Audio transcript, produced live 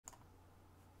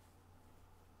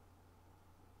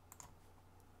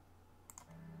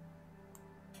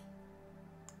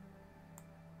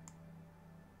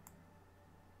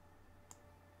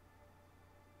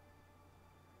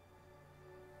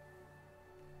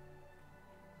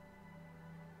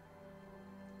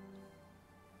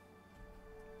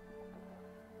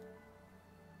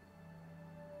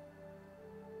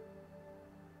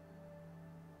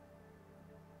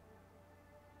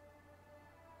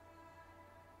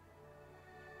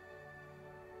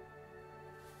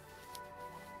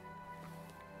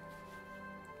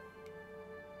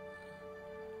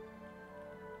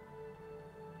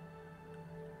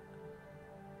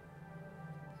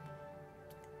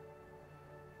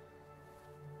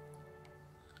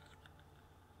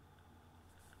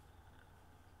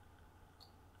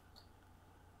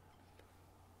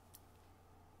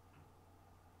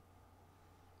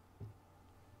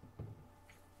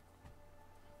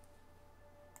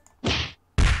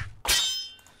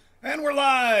And we're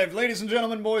live! Ladies and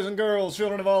gentlemen, boys and girls,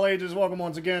 children of all ages, welcome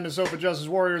once again to Sofa Justice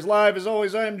Warriors Live. As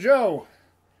always, I am Joe.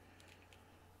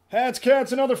 Hats,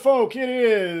 cats, and other folk, it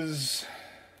is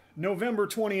November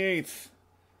 28th,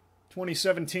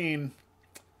 2017.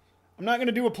 I'm not going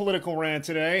to do a political rant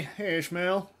today. Hey,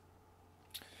 Ishmael.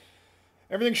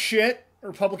 Everything's shit.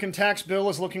 Republican tax bill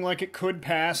is looking like it could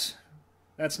pass.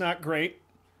 That's not great.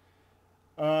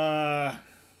 I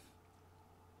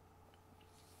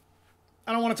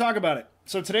don't want to talk about it.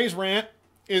 So today's rant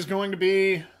is going to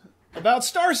be about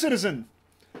Star Citizen.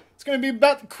 It's going to be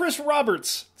about Chris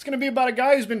Roberts. It's going to be about a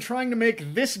guy who's been trying to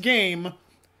make this game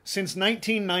since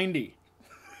 1990.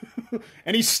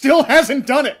 And he still hasn't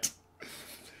done it.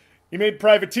 He made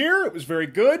Privateer. It was very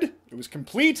good. It was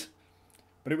complete.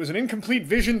 But it was an incomplete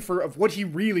vision of what he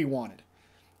really wanted.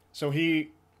 So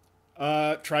he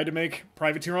tried to make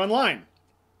Privateer Online.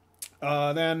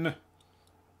 Then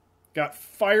got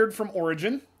fired from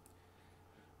Origin.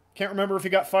 Can't remember if he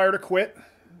got fired or quit.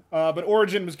 But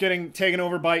Origin was getting taken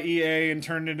over by EA and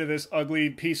turned into this ugly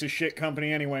piece of shit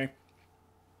company anyway.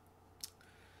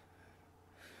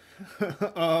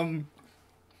 And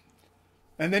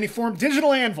then he formed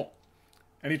Digital Anvil.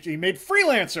 And he made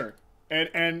Freelancer.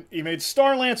 And he made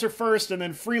Starlancer first, and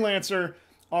then Freelancer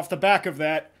off the back of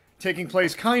that, taking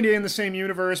place kind of in the same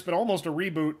universe, but almost a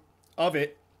reboot of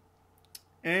it.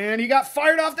 And he got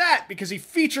fired off that because he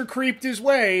feature creeped his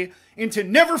way into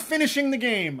never finishing the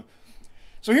game.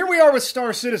 So here we are with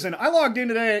Star Citizen. I logged in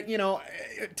today,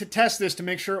 to test this to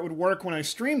make sure it would work when I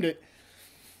streamed it.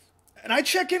 And I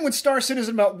check in with Star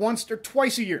Citizen about once or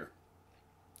twice a year.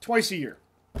 Twice a year.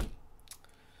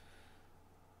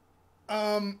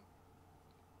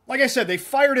 Like I said, they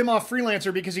fired him off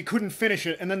Freelancer because he couldn't finish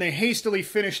it, and then they hastily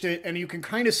finished it, and you can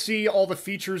kind of see all the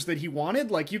features that he wanted.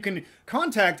 Like, you can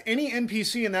contact any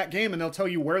NPC in that game, and they'll tell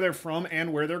you where they're from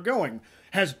and where they're going.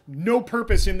 Has no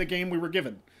purpose in the game we were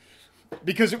given.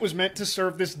 Because it was meant to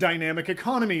serve this dynamic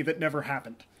economy that never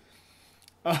happened.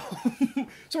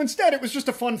 So instead, it was just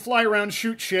a fun fly around,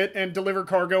 shoot shit, and deliver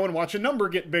cargo and watch a number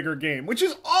get bigger game, which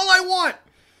is all I want!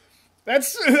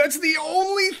 That's the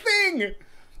only thing!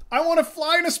 I want to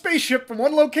fly in a spaceship from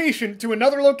one location to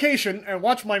another location and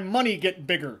watch my money get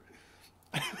bigger.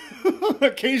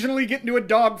 Occasionally get into a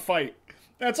dogfight.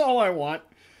 That's all I want.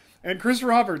 And Chris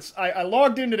Roberts, I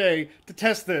logged in today to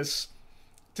test this,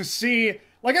 to see...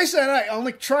 Like I said, I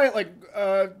only try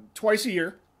it twice a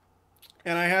year.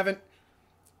 And I haven't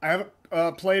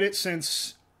played it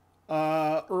since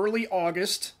early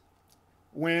August,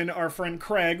 when our friend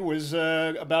Craig was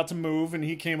about to move and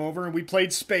he came over and we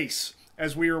played Space,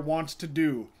 as we are wont to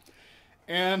do.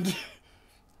 And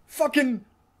fucking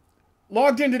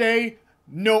logged in today,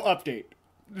 no update.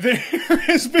 There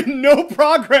has been no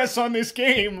progress on this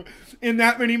game in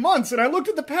that many months. And I looked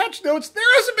at the patch notes, there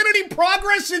hasn't been any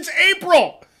progress since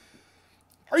April!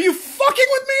 Are you fucking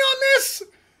with me on this?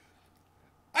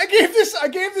 I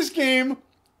gave this game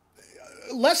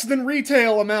less than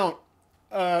retail amount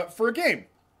for a game.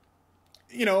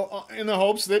 In the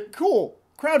hopes that, cool,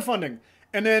 crowdfunding.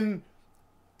 And then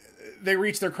they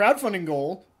reached their crowdfunding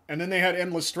goal, and then they had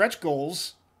endless stretch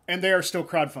goals, and they are still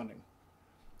crowdfunding.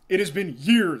 It has been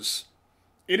years.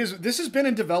 This has been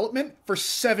in development for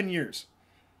 7 years.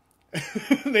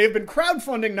 They have been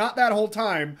crowdfunding not that whole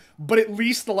time, but at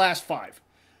least the last 5.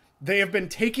 They have been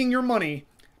taking your money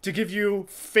to give you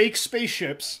fake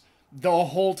spaceships the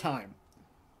whole time.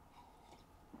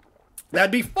 That'd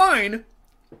be fine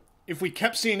if we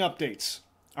kept seeing updates.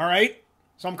 Alright?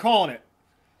 So I'm calling it.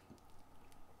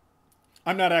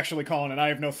 I'm not actually calling it. I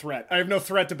have no threat. I have no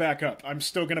threat to back up. I'm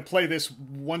still going to play this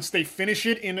once they finish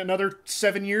it in another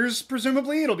 7 years,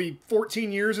 presumably. It'll be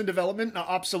 14 years in development,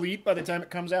 obsolete by the time it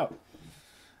comes out.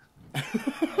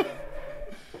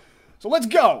 So let's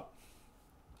go.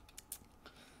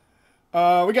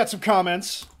 We got some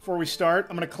comments before we start.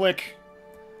 I'm going to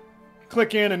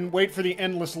click in and wait for the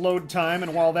endless load time,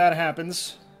 and while that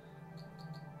happens...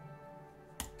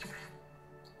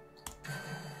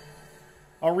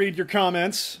 I'll read your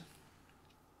comments.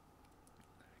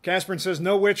 Casperin says,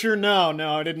 no Witcher? No,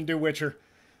 I didn't do Witcher.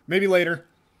 Maybe later.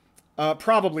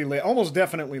 Probably later. Almost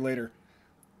definitely later.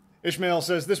 Ishmael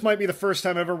says, this might be the first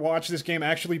time I've ever watched this game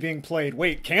actually being played.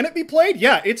 Wait, can it be played?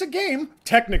 Yeah, it's a game,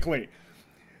 technically.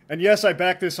 And yes, I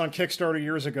backed this on Kickstarter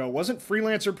years ago. Wasn't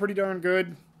Freelancer pretty darn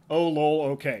good? Oh, lol,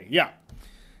 okay. Yeah.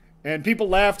 And people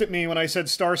laughed at me when I said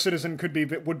Star Citizen would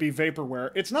be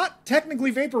vaporware. It's not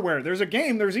technically vaporware. There's a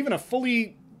game, there's even a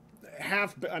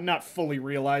not fully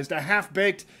realized, a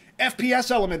half-baked FPS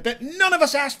element that none of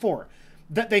us asked for,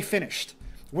 that they finished.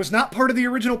 Was not part of the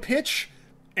original pitch,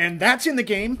 and that's in the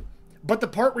game, but the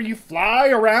part where you fly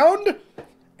around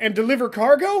and deliver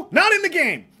cargo? Not in the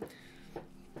game!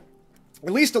 At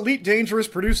least Elite Dangerous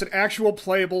produced an actual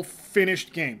playable,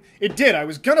 finished game. It did. I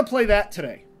was gonna play that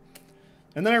today.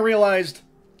 And then I realized...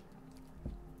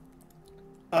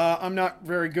 I'm not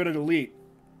very good at Elite.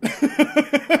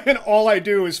 And all I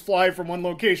do is fly from one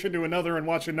location to another and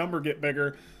watch a number get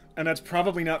bigger. And that's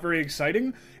probably not very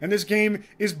exciting. And this game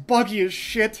is buggy as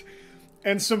shit.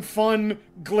 And some fun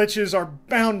glitches are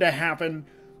bound to happen.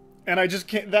 And I just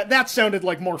can't... That sounded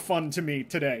like more fun to me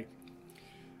today.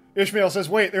 Ishmael says,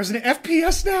 wait, there's an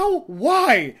FPS now?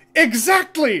 Why?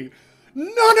 Exactly!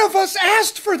 None of us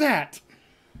asked for that!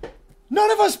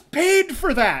 None of us paid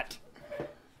for that!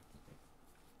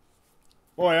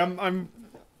 Boy, I'm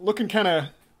looking kind of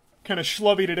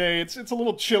schlubby today. It's a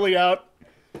little chilly out,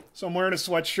 so I'm wearing a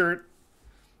sweatshirt.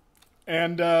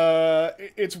 And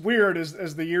it's weird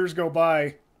as the years go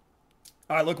by.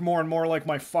 I look more and more like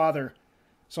my father.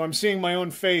 So I'm seeing my own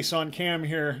face on cam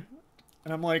here,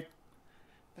 and I'm like,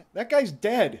 that guy's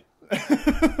dead.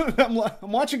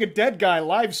 I'm watching a dead guy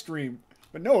live stream.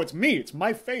 But no, it's me. It's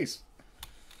my face.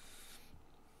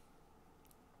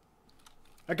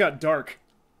 I got dark.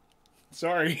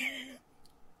 Sorry.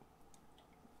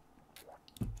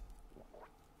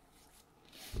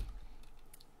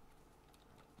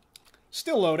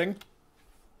 Still loading.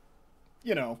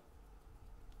 You know.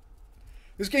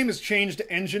 This game has changed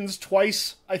engines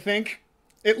twice, I think.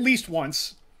 At least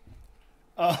once.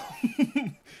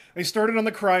 They started on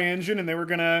the CryEngine, and they were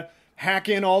gonna hack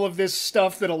in all of this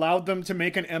stuff that allowed them to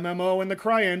make an MMO in the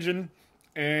CryEngine.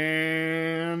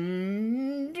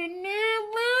 And...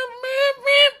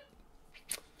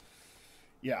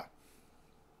 yeah.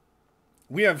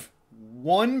 We have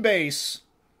one base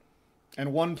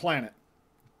and one planet.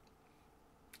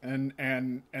 And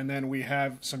then we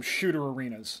have some shooter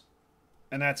arenas.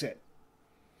 And that's it.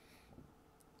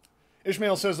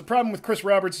 Ishmael says, the problem with Chris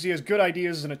Roberts is he has good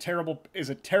ideas and is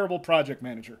a terrible project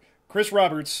manager. Chris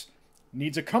Roberts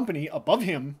needs a company above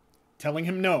him telling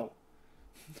him no.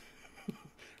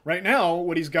 Right now,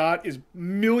 what he's got is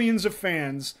millions of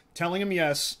fans telling him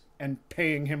yes and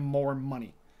paying him more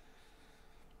money.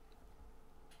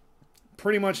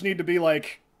 Pretty much need to be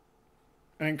like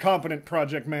an incompetent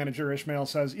project manager, Ishmael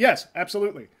says. Yes,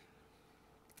 absolutely.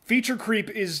 Feature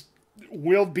creep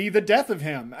will be the death of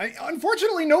him.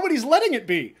 Unfortunately, nobody's letting it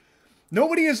be.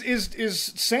 Nobody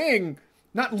is saying,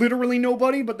 not literally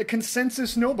nobody, but the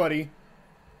consensus nobody.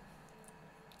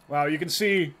 Wow, you can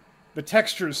see the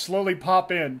textures slowly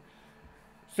pop in.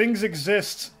 Things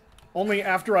exist only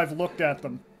after I've looked at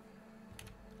them.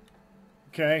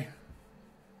 Okay.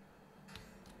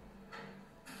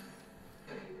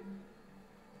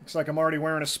 Looks like I'm already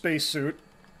wearing a spacesuit.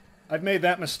 I've made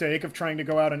that mistake of trying to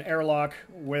go out an airlock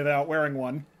without wearing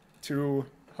one, to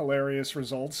hilarious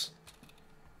results.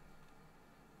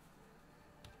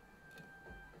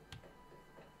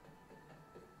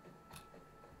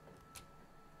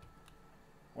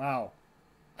 Wow.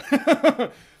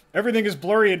 Everything is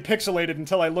blurry and pixelated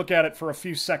until I look at it for a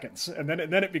few seconds, and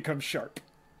then it becomes sharp.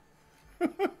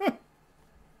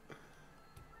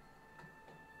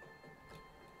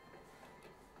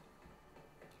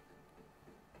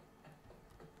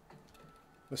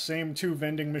 The same two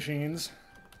vending machines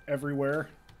everywhere.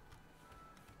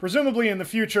 Presumably in the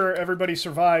future, everybody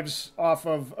survives off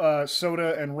of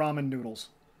soda and ramen noodles.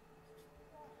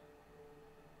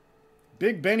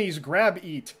 Big Benny's Grab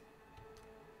Eat.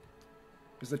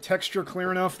 Is the texture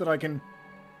clear enough that I can...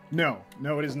 No.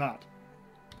 No, it is not.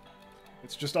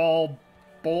 It's just all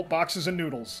boxes of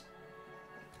noodles.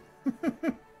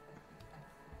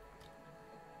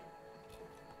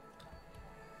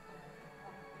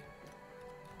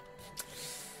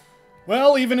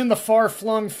 Well, even in the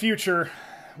far-flung future,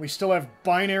 we still have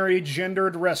binary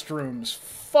gendered restrooms.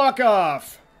 Fuck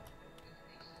off!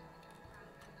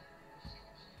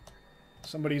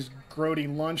 Somebody's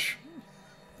grody lunch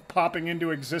popping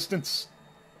into existence.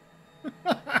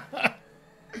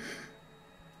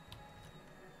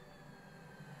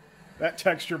 That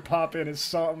texture pop-in is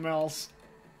something else.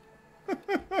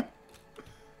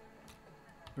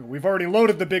 We've already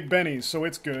loaded the Big Bennies, so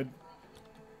it's good.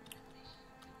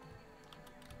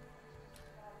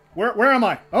 Where am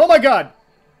I? Oh my god!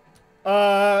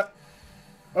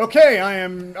 Okay,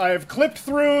 I have clipped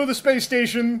through the space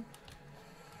station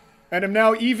and am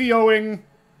now EVOing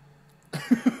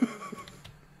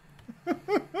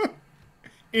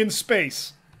in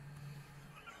space.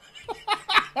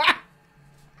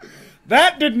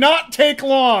 That did not take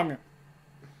long.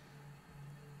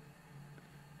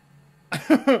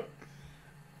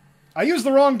 I used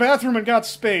the wrong bathroom and got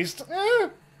spaced.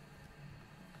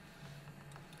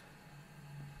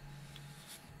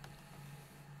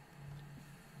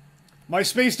 My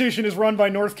space station is run by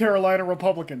North Carolina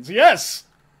Republicans. Yes!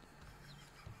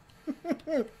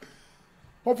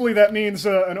 Hopefully that means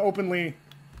an openly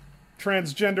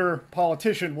transgender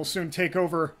politician will soon take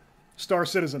over Star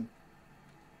Citizen.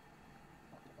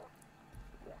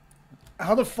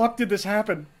 How the fuck did this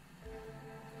happen?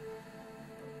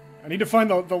 I need to find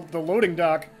the loading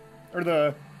dock, or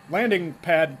the landing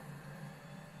pad.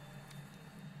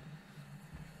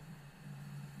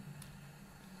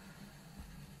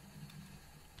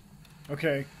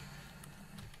 Okay.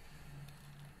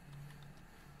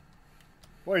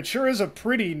 Boy, it sure is a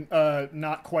pretty,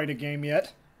 not quite a game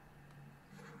yet.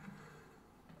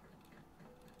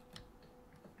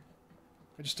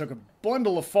 I just took a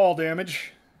bundle of fall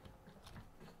damage.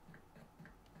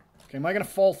 Okay, am I gonna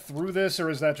fall through this, or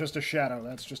is that just a shadow?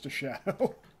 That's just a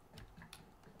shadow.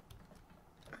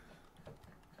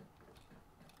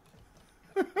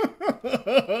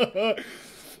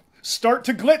 Start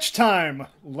to glitch time!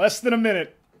 Less than a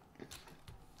minute.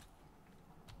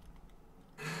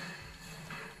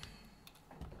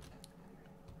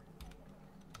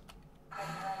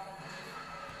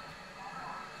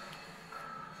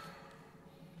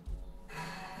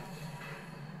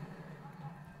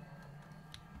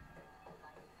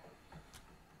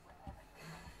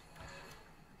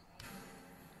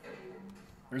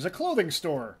 There's a clothing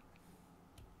store.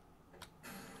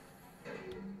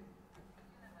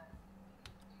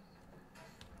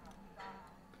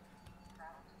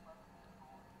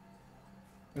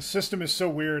 The system is so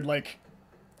weird, like...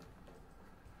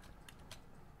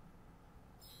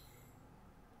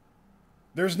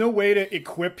 There's no way to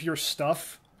equip your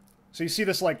stuff. So you see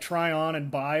this, like, try on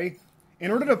and buy.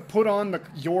 In order to put on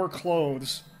your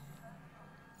clothes,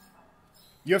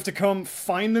 you have to come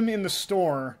find them in the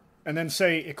store and then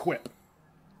say equip.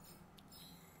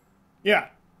 Yeah.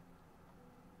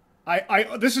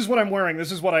 This is what I'm wearing.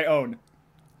 This is what I own.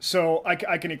 So I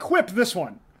can equip this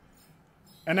one.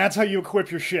 And that's how you equip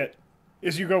your shit.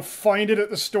 Is you go find it at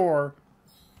the store.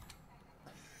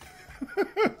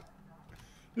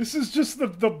 This is just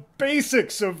the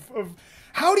basics of...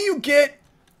 How do you get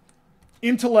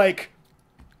into, like...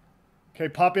 Okay,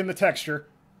 pop in the texture.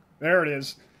 There it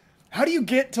is. How do you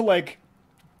get to, like...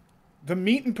 The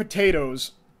meat and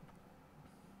potatoes?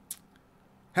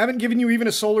 Haven't given you even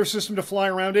a solar system to fly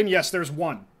around in? Yes, there's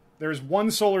one. There's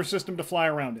one solar system to fly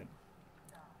around in.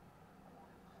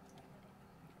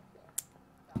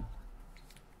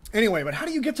 Anyway, but how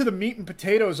do you get to the meat and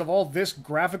potatoes of all this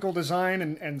graphical design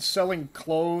and selling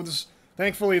clothes?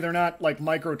 Thankfully, they're not, like,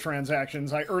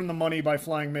 microtransactions. I earn the money by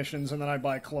flying missions, and then I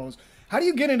buy clothes. How do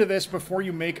you get into this before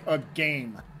you make a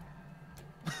game?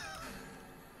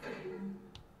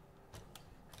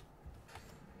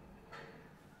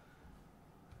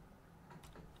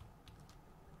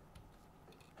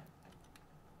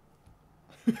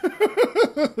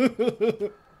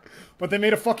 But they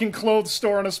made a fucking clothes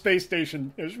store on a space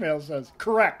station, Ishmael says.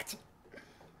 Correct.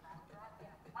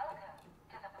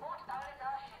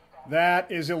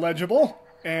 That is illegible.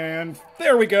 And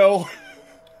there we go.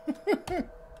 Selection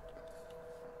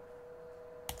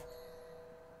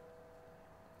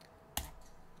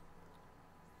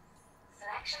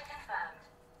confirmed.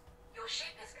 Your ship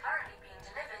is currently being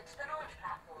delivered to the launch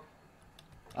platform.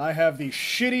 I have the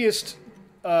shittiest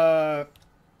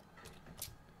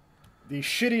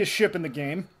ship in the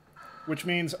game, which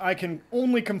means I can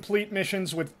only complete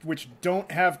missions which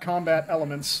don't have combat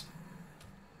elements.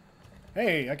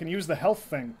 Hey, I can use the health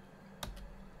thing.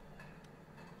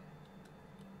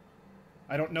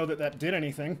 I don't know that that did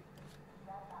anything.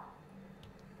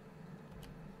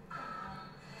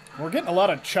 We're getting a lot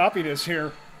of choppiness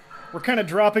here. We're kind of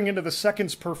dropping into the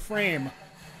seconds per frame.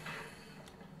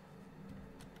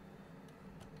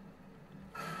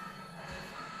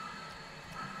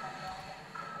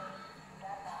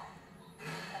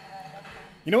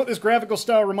 You know what this graphical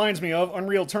style reminds me of?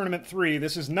 Unreal Tournament 3.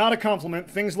 This is not a compliment.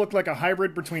 Things look like a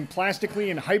hybrid between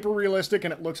plastically and hyper-realistic,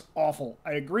 and it looks awful.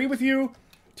 I agree with you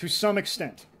to some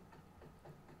extent.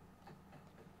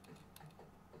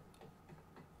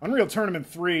 Unreal Tournament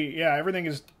 3, yeah, everything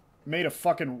is made of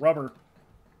fucking rubber.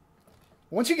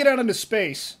 Once you get out into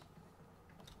space...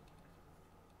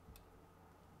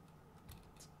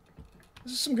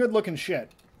 This is some good-looking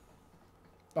shit.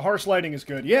 The harsh lighting is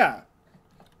good. Yeah.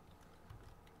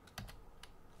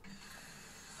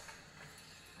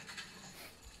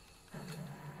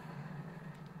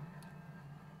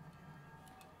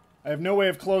 I have no way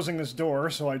of closing this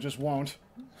door, so I just won't.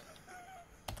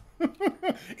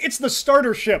 It's the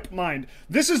starter ship, mind.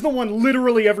 This is the one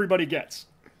literally everybody gets.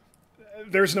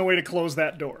 There's no way to close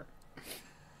that door.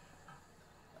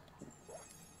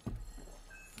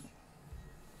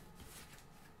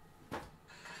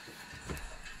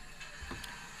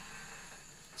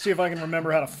 See if I can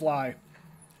remember how to fly.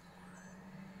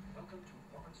 Welcome to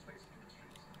Modern Space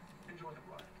Industries. Enjoy the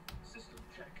ride. System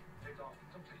check. Takeoff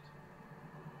complete.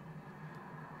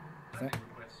 Landing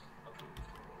request approved.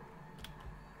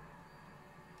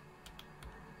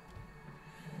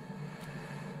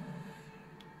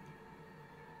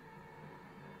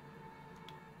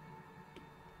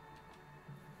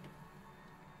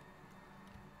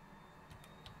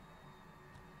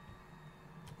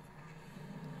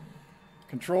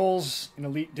 Controls in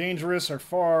Elite Dangerous are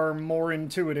far more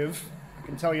intuitive. I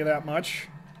can tell you that much.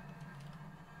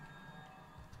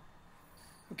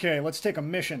 Okay, let's take a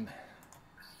mission.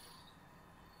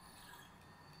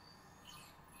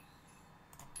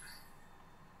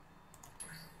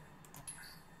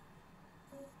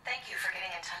 Thank you for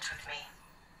getting in touch with me.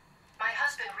 My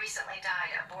husband recently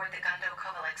died aboard the Gundo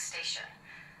Kovalek station,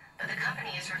 but the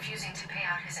company is refusing to pay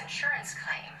out his insurance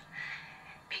claim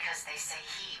because they say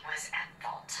he was at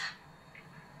fault.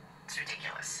 It's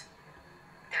ridiculous.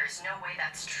 There is no way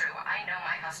that's true. I know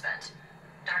my husband.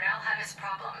 Darnell had his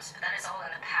problems, but that is all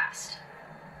in the past.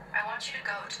 I want you to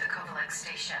go to the Kovalek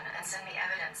station and send me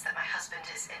evidence that my husband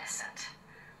is innocent.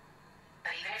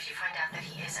 But even if you find out that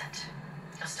he isn't,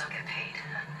 you'll still get paid.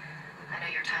 I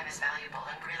know your time is valuable,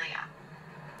 and really,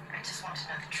 I just want to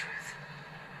know the truth.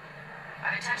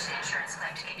 I've attached the insurance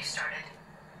claim to get you started.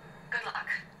 Good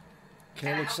luck. Okay,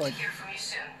 And I looks hope like to hear from you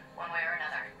soon, one way or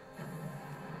another.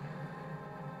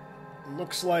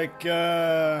 looks like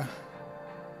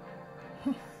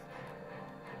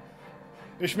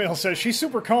Ishmael says she's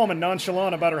super calm and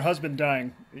nonchalant about her husband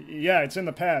dying. Yeah, it's in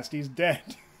the past. He's dead.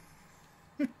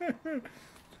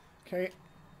 Okay.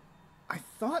 I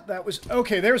thought that was...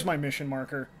 Okay, there's my mission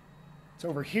marker. It's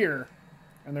over here.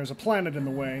 And there's a planet in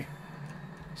the way.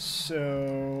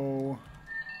 So...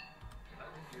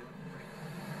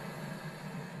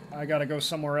 I gotta go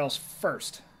somewhere else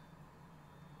first.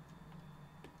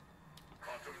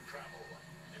 Quantum travel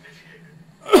initiated.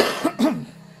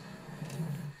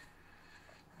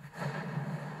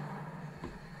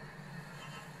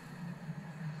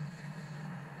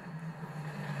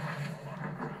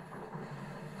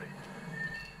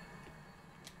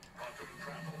 Quantum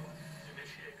travel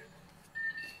initiated.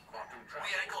 Quantum We travel.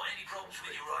 ain't got any problems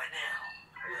with you right now.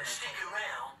 Stick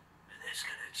around, and that's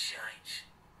gonna change.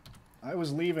 I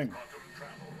was leaving. Quantum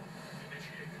travel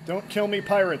initiated. Don't kill me,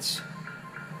 pirates.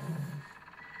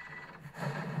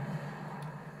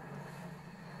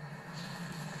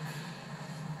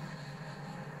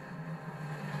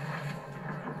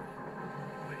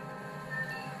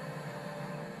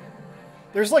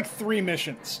 There's like 3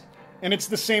 missions, and it's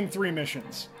the same 3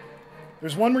 missions.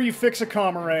 There's one where you fix a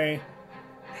comm array.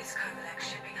 This Kovalek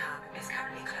shipping hub is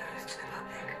currently closed to the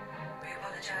public. We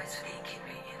apologize for the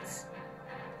inconvenience.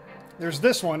 There's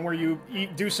this one where you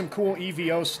do some cool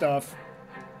EVO stuff.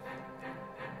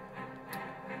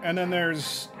 And then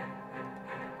there's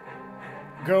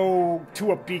go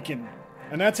to a beacon.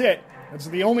 And that's it. That's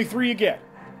the only 3 you get.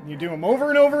 You do them over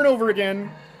and over and over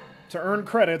again to earn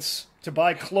credits to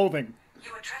buy clothing.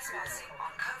 You are trespassing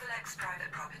on Kovalek's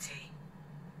private property.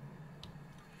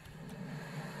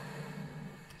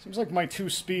 Seems like my 2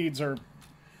 speeds are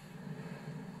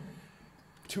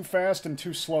too fast and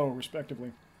too slow,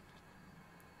 respectively.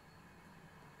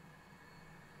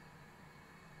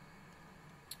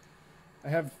 I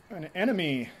have an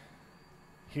enemy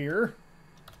here.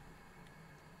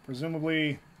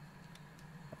 Presumably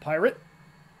a pirate.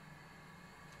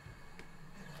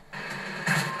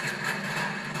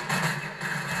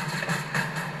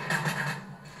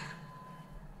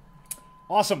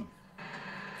 Awesome.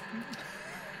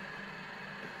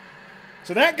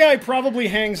 So that guy probably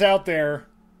hangs out there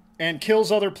and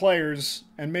kills other players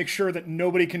and makes sure that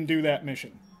nobody can do that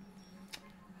mission.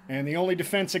 And the only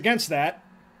defense against that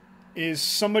is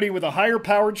somebody with a higher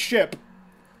powered ship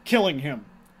killing him,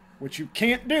 which you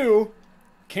can't do,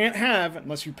 can't have,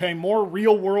 unless you pay more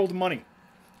real world money.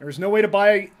 There's no way to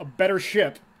buy a better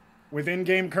ship with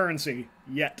in-game currency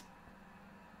yet.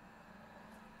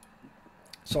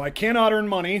 So I cannot earn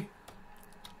money.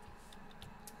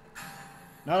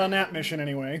 Not on that mission,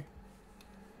 anyway.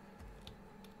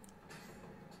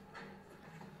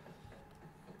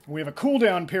 We have a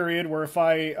cooldown period where if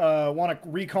I want to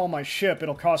recall my ship,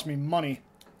 it'll cost me money.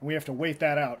 We have to wait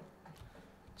that out.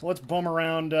 So let's bum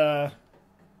around. Let's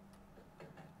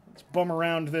bum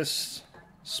around this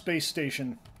space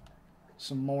station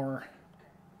some more.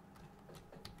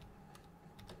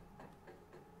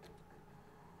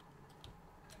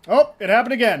 Oh, it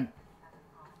happened again.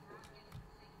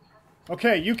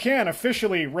 Okay, you can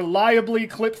officially, reliably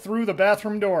clip through the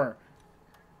bathroom door.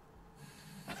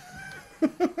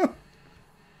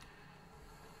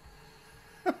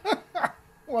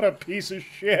 What a piece of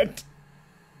shit.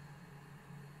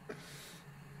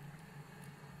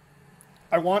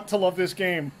 I want to love this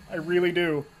game. I really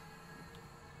do.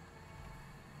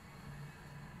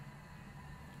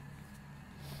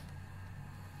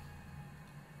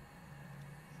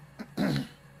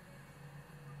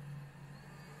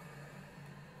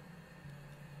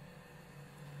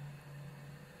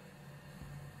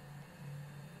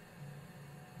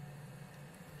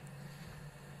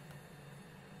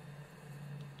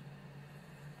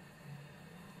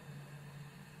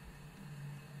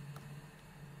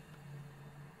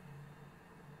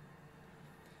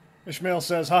 Ishmael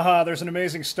says, haha, there's an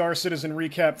amazing Star Citizen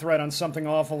recap thread on something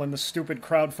awful in the stupid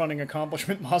crowdfunding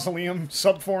accomplishment mausoleum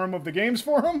subforum of the games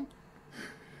forum.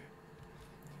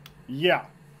 Yeah.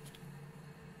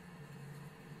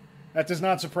 That does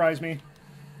not surprise me.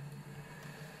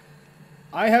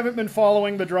 I haven't been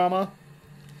following the drama.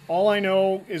 All I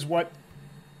know is what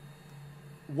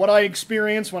I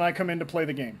experience when I come in to play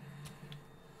the game.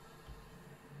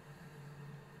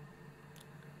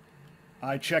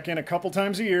 I check in a couple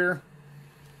times a year.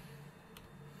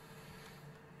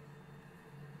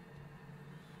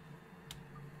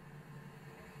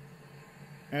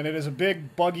 And it is a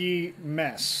big, buggy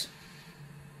mess.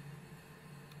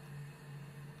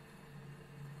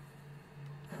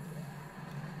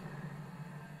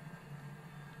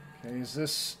 Okay, is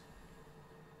this...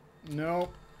 No,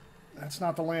 that's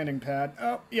not the landing pad.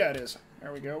 Oh, yeah, it is.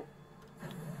 There we go.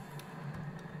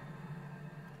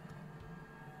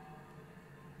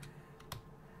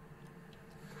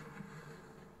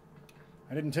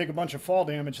 I didn't take a bunch of fall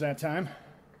damage that time,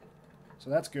 so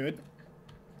that's good.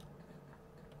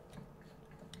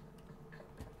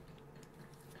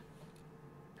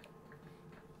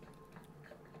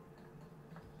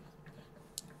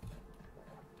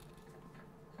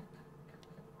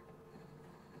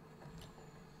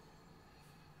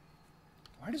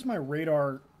 Why does my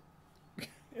radar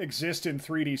exist in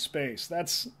 3D space?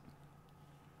 That's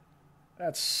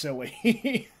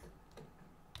silly.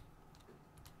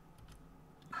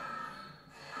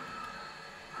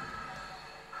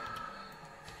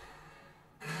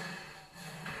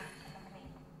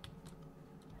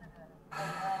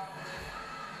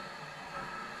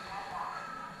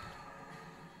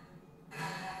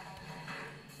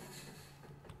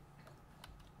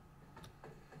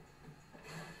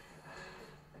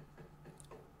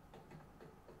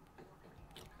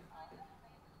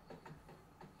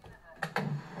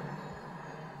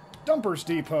 Dumpers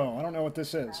Depot. I don't know what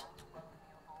this is.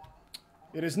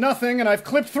 It is nothing, and I've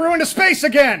clipped through into space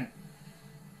again!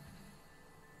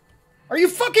 Are you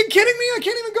fucking kidding me? I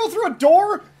can't even go through a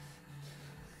door?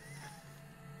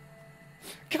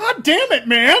 God damn it,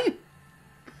 man!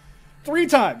 3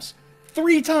 times.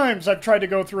 3 times I've tried to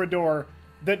go through a door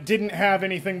that didn't have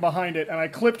anything behind it, and I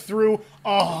clipped through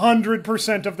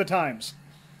 100% of the times.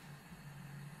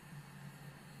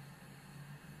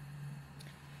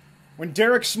 When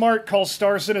Derek Smart calls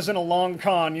Star Citizen a long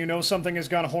con, you know something has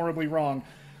gone horribly wrong.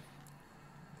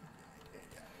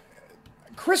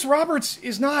 Chris Roberts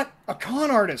is not a con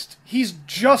artist. He's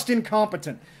just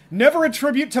incompetent. Never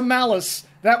attribute to malice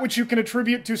that which you can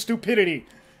attribute to stupidity.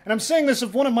 And I'm saying this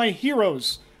of one of my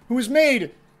heroes, who has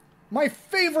made my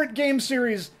favorite game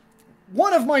series,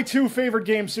 one of my 2 favorite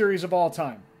game series of all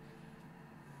time.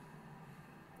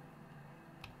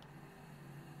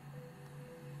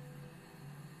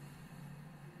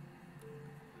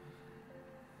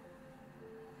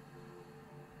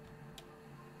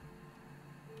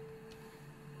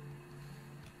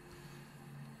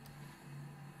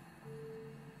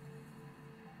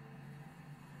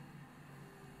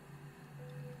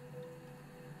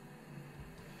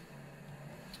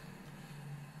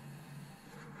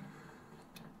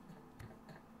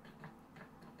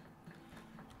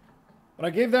 But I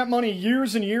gave that money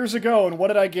years and years ago, and what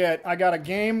did I get? I got a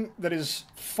game that is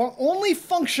only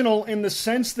functional in the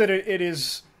sense that it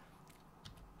is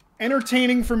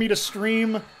entertaining for me to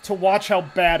stream to watch how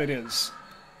bad it is.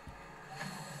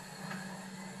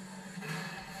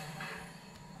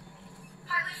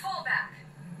 Pilot, fall back.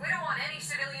 We don't want any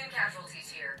civilian casualties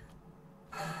here.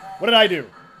 What did I do?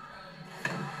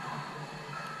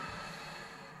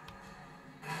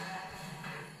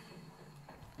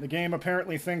 The game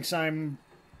apparently thinks I'm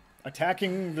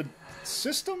attacking the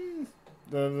system?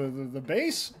 The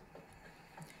base?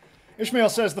 Ishmael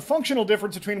says, the functional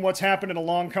difference between what's happened in a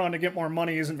long con to get more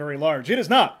money isn't very large. It is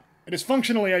not. It is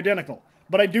functionally identical.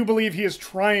 But I do believe he is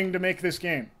trying to make this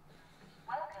game.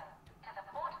 Welcome to the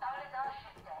Port Olisar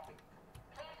ship deck.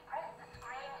 Please press the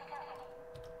screen to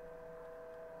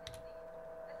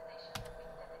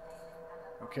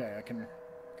continue. Okay, I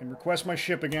can request my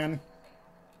ship again.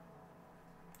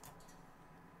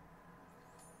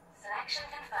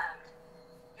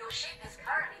 Your ship is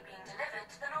currently being delivered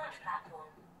to the launch platform.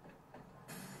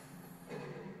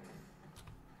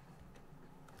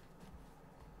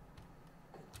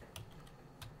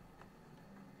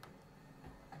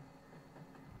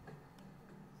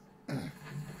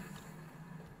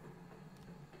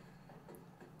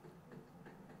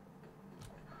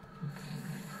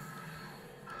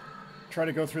 Try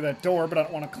to go through that door, but I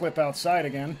don't want to clip outside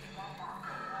again.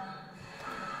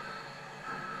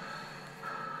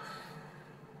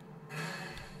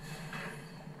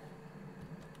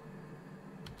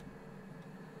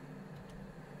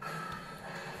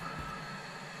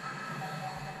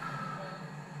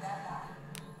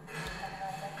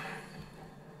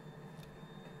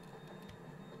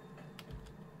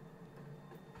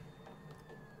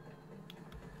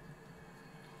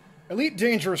 Elite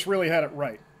Dangerous really had it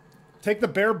right. Take the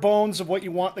bare bones of what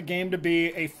you want the game to be,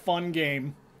 a fun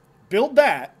game, build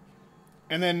that,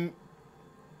 and then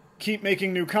keep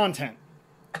making new content.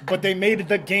 But they made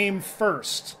the game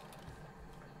first.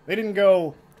 They didn't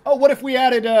go, oh, what if we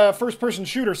added first-person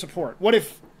shooter support? What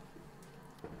if?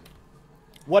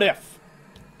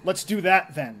 Let's do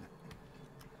that then.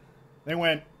 They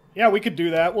went, yeah, we could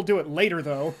do that. We'll do it later,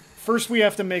 though. First, we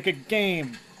have to make a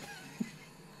game.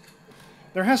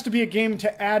 There has to be a game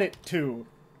to add it to.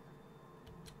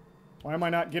 Why am I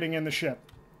not getting in the ship?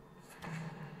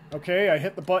 Okay, I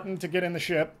hit the button to get in the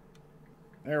ship.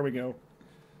 There we go.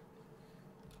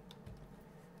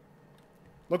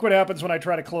 Look what happens when I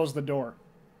try to close the door.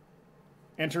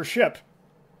 Enter ship.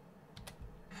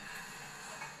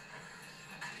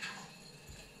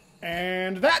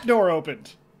 And that door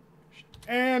opened.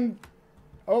 And...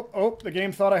 Oh, the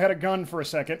game thought I had a gun for a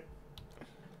second.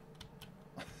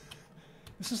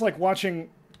 This is like watching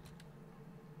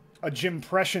a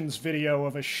Jimpressions video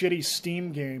of a shitty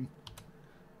Steam game.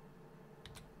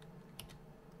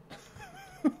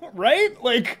 Right?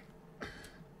 Like...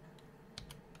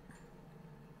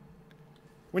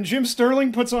 when Jim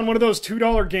Sterling puts on one of those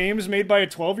 $2 games made by a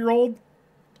 12-year-old...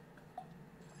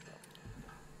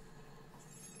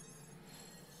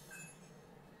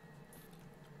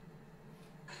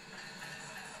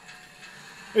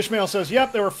 Ishmael says,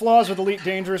 yep, there were flaws with Elite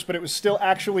Dangerous, but it was still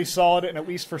actually solid, and at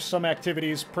least for some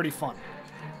activities, pretty fun.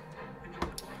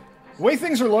 The way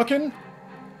things are looking,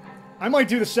 I might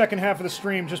do the second half of the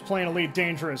stream just playing Elite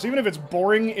Dangerous. Even if it's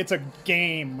boring, it's a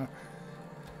game.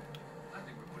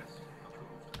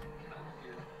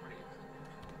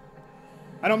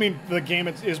 I don't mean the game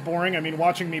is boring, I mean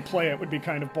watching me play it would be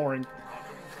kind of boring.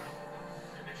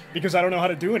 Because I don't know how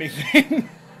to do anything.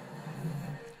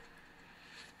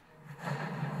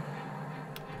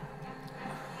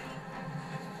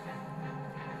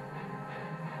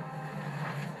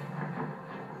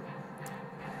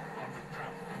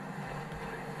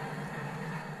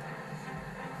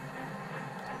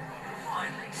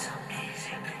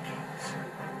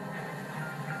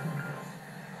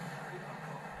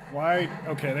 Why?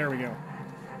 Okay, there we go.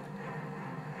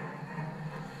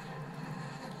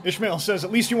 Ishmael says,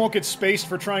 at least you won't get spaced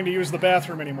for trying to use the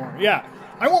bathroom anymore. Yeah,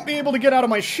 I won't be able to get out of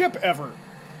my ship ever.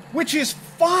 Which is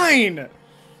fine!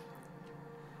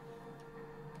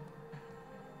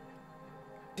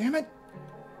 Damn it.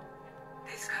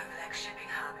 This Covolex shipping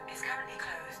hub is currently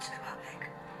closed to the public.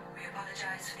 We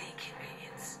apologize for the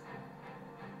inconvenience.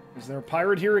 Is there a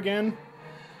pirate here again?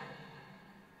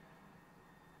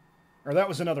 Or that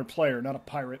was another player, not a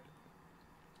pirate.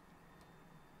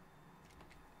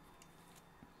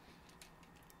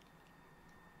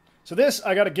 So this,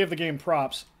 I gotta give the game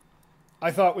props.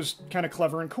 I thought was kind of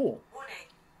clever and cool. Warning.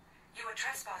 You are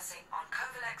trespassing on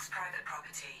Covolex private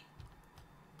property.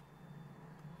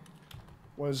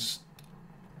 Was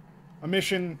a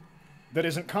mission that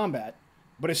isn't combat,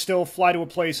 but is still fly to a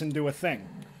place and do a thing.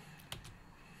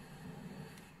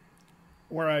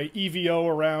 Where I EVO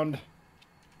around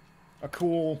a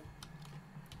cool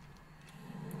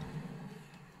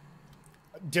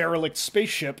derelict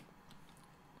spaceship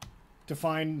to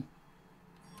find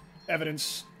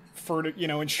evidence for, you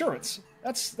know, insurance.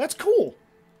 That's cool.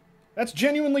 That's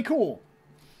genuinely cool.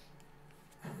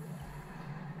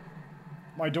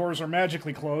 My doors are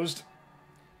magically closed.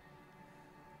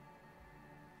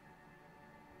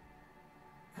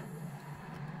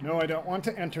 No, I don't want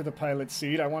to enter the pilot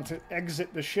seat. I want to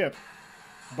exit the ship.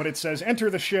 But it says enter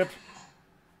the ship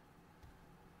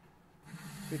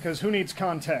because who needs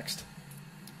context?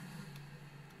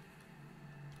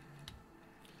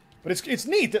 But it's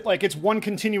neat that, like, it's one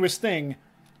continuous thing.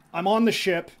 I'm on the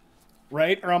ship,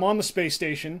 right? Or I'm on the space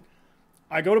station.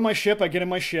 I go to my ship, I get in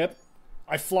my ship.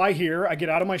 I fly here, I get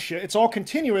out of my ship. It's all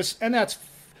continuous, and that's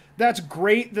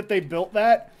great that they built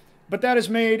that. But that has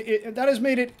made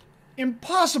it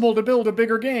impossible to build a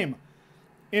bigger game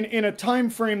in a time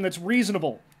frame that's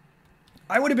reasonable.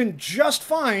 I would have been just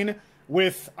fine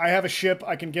with, I have a ship,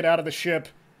 I can get out of the ship,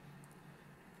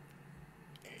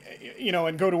 you know,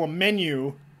 and go to a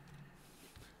menu.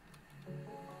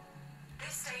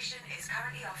 This station is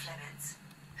currently off limits.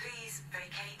 Please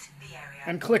vacate the area.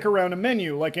 And click around a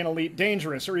menu, like in Elite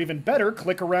Dangerous, or even better,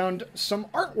 click around some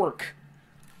artwork,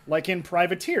 like in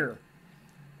Privateer.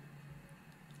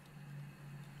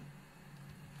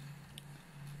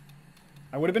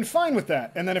 I would have been fine with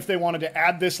that. And then if they wanted to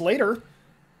add this later,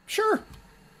 sure.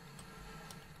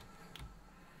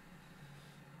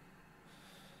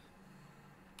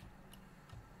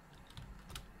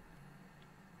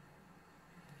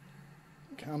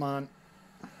 Come on.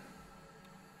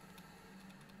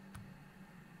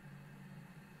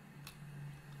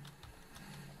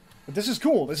 But this is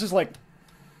cool. This is like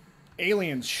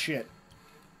Aliens shit.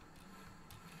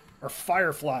 Or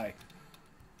Firefly.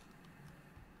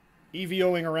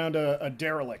 EVOing around a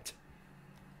derelict.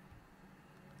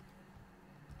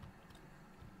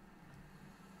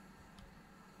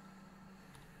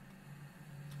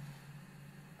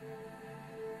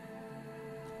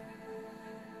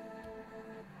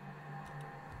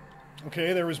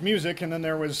 Okay, there was music, and then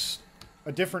there was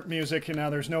a different music, and now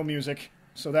there's no music.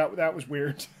 So that was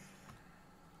weird.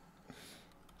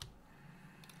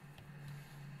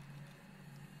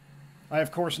 I, of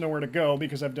course, know where to go,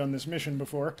 because I've done this mission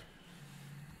before.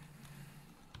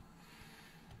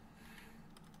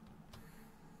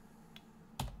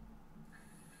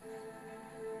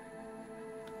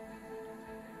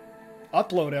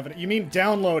 Upload evidence. You mean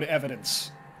download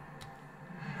evidence.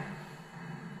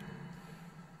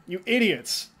 You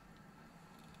idiots.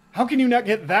 How can you not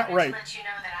get that I right? wanted to let you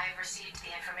know that I have received the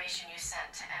information you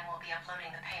sent and will be uploading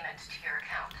the payment to your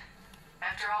account.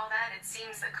 After all that, it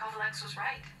seems that Kovalex was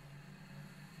right.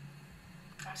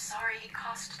 I'm sorry he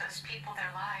cost those people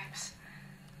their lives.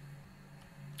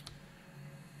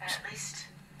 And at least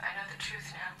I know the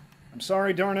truth now. I'm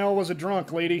sorry Darnell was a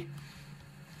drunk, lady.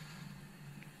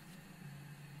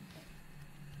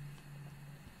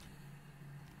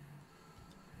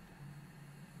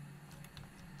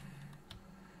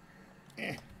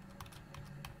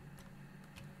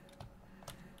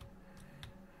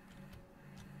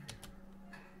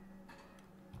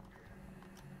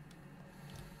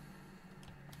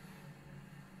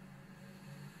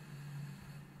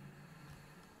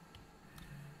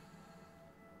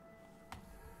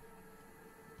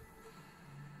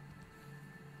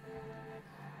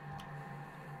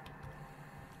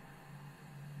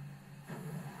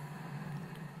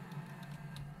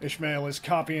 Ishmael is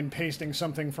copy and pasting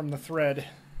something from the thread.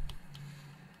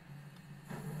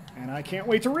 And I can't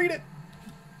wait to read it.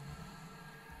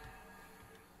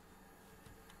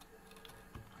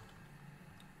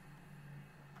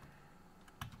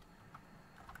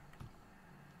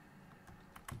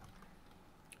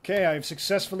 Okay, I've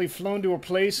successfully flown to a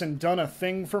place and done a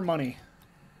thing for money.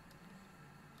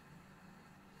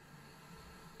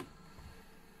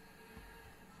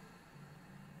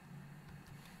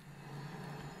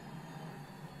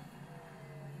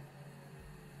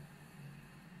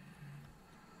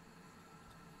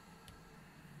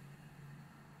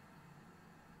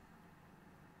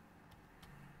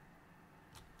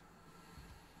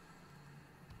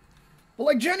 But,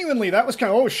 like, genuinely, that was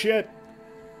kind of, oh, shit.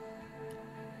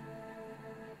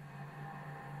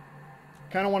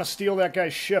 Kind of want to steal that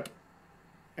guy's ship.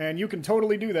 And you can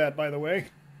totally do that, by the way.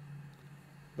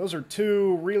 Those are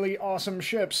two really awesome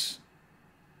ships.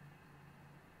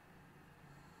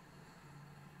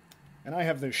 And I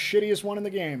have the shittiest one in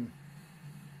the game.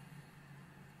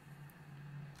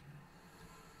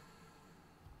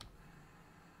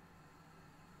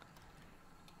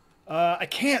 I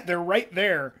can't. They're right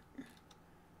there.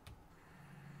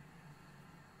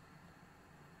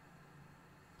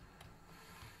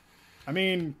 I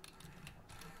mean,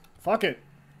 fuck it.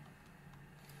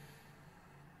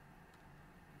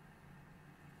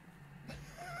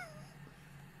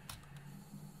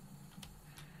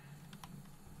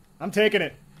 I'm taking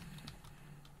it.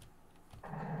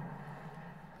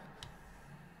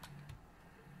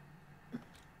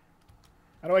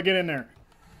 How do I get in there?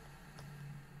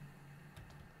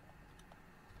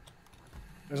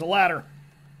 There's a ladder.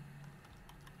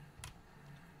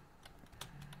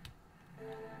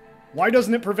 Why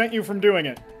doesn't it prevent you from doing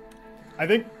it? I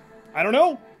don't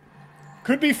know.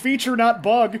 Could be feature, not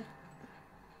bug.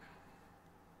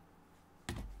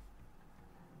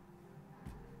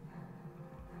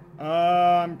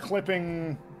 I'm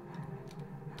clipping...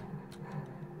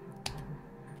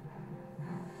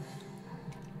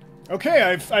 Okay,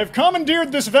 I've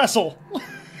commandeered this vessel.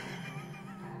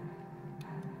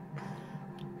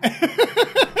 Your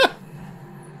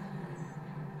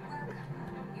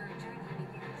journey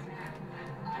begins now.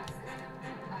 All systems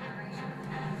operational.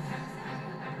 Left.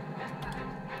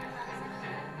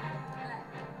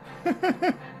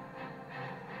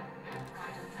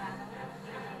 Quantum travel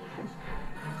engaged.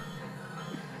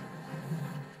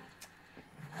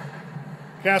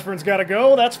 Casperin's got to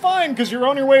go. That's fine, because you're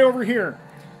on your way over here.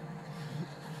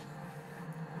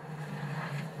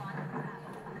 Quantum travel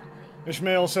complete.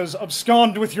 Ishmael says,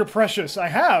 abscond with your precious. I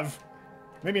have.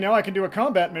 Maybe now I can do a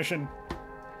combat mission.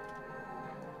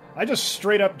 I just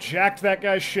straight up jacked that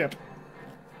guy's ship.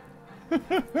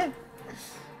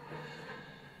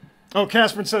 Oh,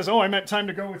 Casperin says, oh, I meant time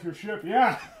to go with your ship.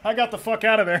 Yeah, I got the fuck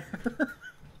out of there.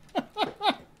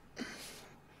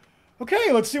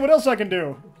 Okay, let's see what else I can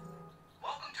do.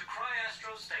 Welcome to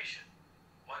Cryastro Station.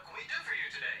 What can we do for you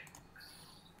today?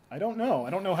 I don't know. I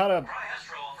don't know how to...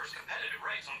 Cryastro offers competitive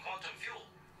rates on quantum fuel.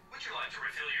 Would you like to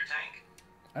refill your tank?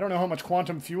 I don't know how much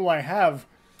quantum fuel I have.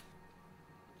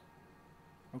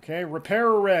 Okay, repair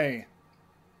array.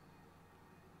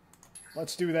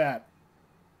 Let's do that.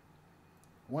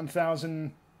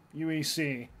 1,000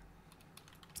 UEC.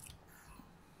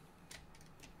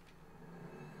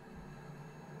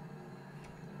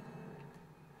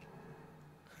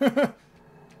 I've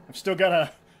still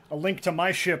got a link to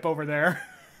my ship over there.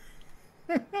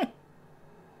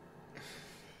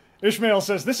 Ishmael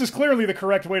says, this is clearly the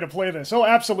correct way to play this. Oh,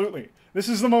 absolutely. This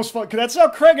is the most fun. That's how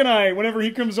Craig and I, whenever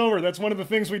he comes over, that's one of the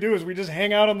things we do, is we just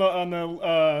hang out on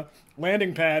the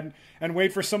landing pad and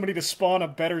wait for somebody to spawn a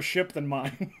better ship than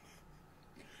mine.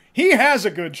 He has a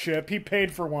good ship. He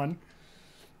paid for one.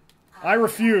 I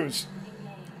refuse.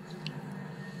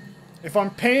 If I'm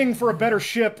paying for a better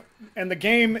ship and the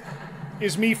game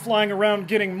is me flying around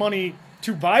getting money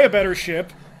to buy a better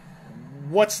ship,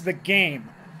 what's the game?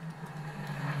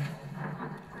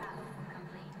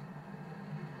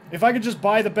 If I could just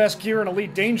buy the best gear in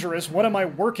Elite Dangerous, what am I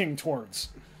working towards?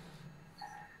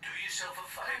 Do yourself a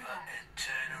favor and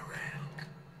turn around.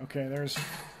 Okay, there's...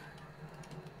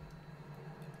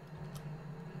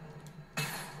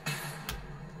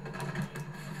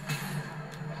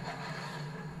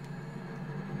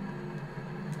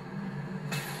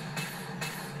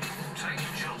 Take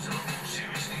your jobs a lot more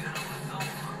seriously than I would have thought.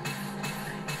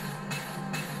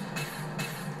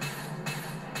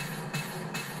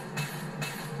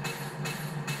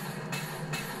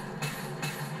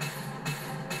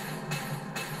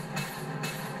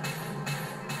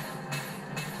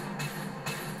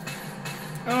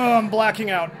 Oh, I'm blacking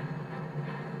out.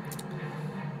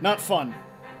 Not fun.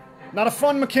 Not a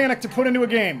fun mechanic to put into a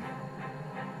game.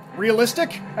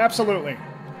 Realistic? Absolutely.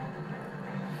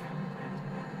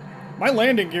 My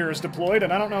landing gear is deployed,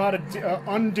 and I don't know how to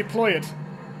undeploy it.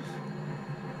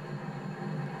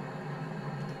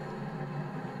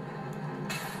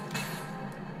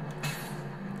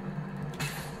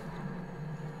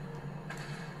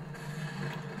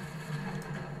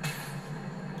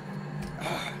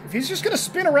 If he's just gonna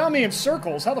spin around me in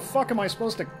circles, how the fuck am I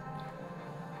supposed to...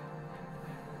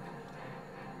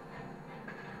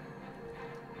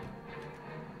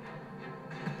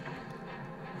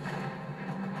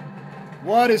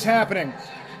 What is happening?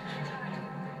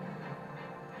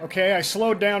 Okay, I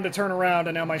slowed down to turn around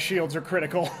and now my shields are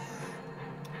critical.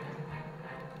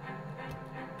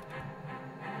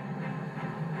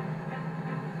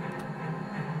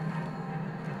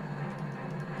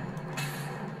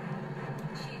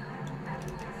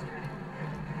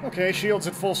 Okay, shields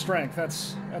at full strength.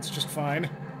 That's just fine.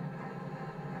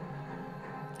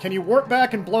 Can you warp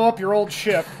back and blow up your old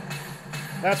ship?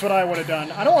 That's what I would have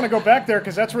done. I don't want to go back there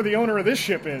because that's where the owner of this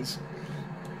ship is.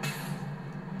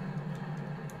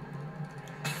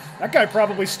 That guy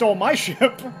probably stole my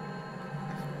ship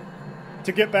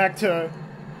to get back to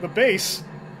the base.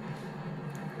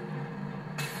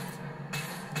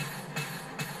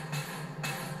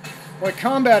 Like,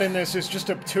 combat in this is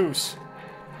just obtuse.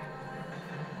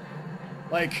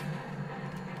 Like...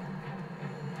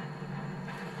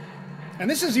 And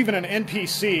this is even an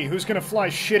NPC who's gonna fly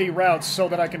shitty routes so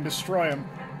that I can destroy him.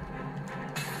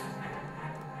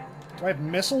 Do I have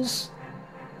missiles?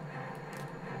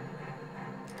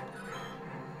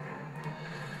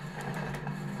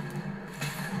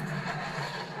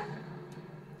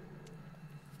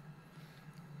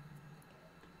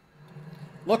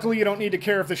 Luckily, you don't need to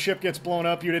care if the ship gets blown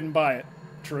up. You didn't buy it.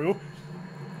 True.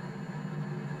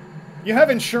 You have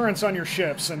insurance on your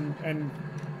ships, and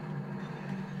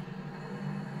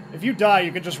if you die,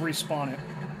 you can just respawn it.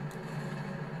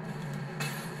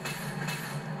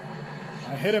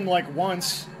 I hit him like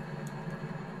once.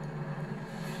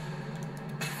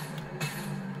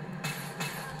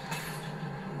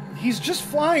 He's just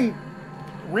flying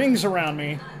rings around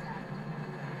me.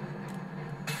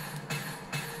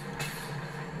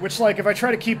 Which, like, if I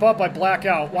try to keep up, I black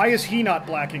out. Why is he not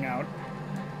blacking out?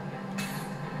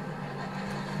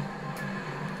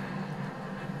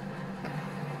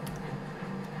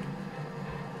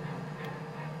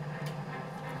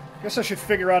 Guess I should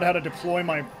figure out how to deploy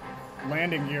my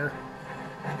landing gear.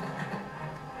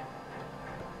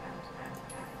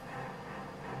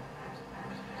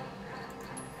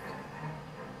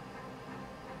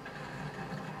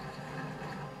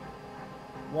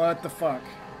 What the fuck?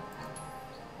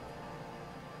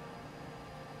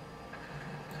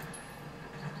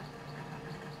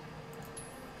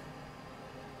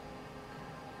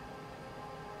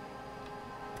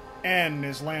 N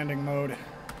is landing mode.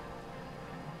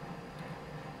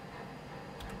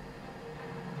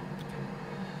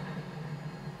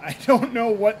 I don't know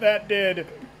what that did.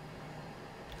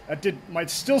 That did. It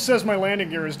still says my landing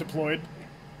gear is deployed.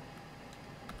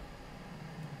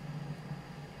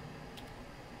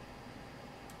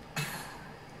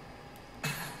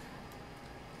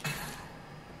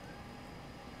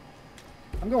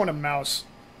 I'm going to mouse.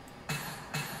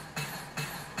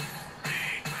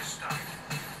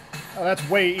 Oh, that's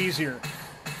way easier.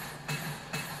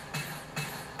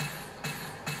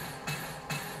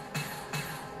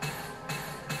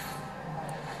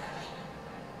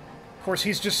 Of course,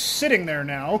 he's just sitting there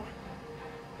now.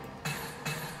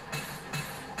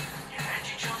 You had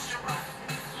your chance to run.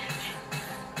 You didn't.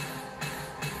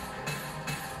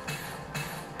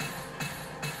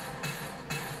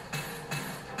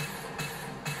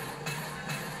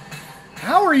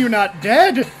 How are you not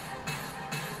dead? You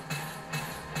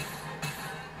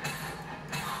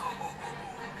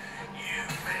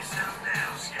messed up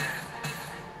now, Scan.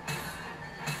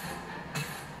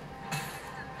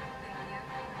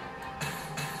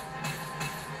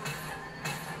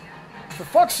 For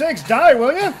fuck's sakes, die,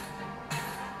 will you?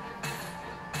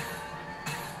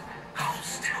 Hold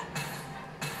still.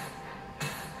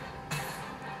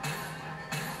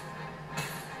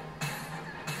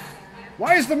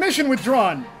 Why is the mission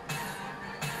withdrawn?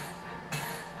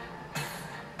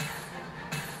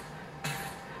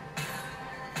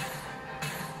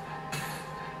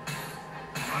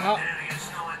 How- Aliens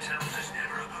no intel's is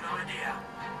never a good idea.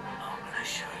 I'm gonna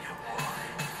show you why.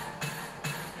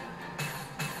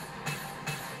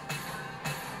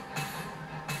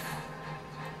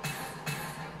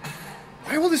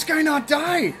 Why will this guy not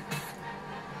die?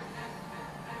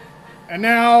 And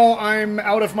now I'm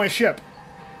out of my ship.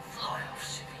 Fly off,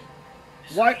 Civvy.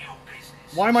 It's Why- none of your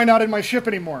business. Why am I not in my ship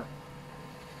anymore?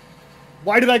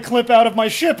 Why did I clip out of my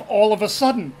ship all of a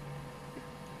sudden?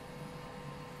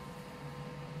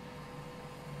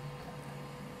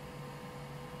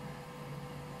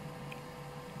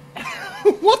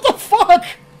 What the fuck?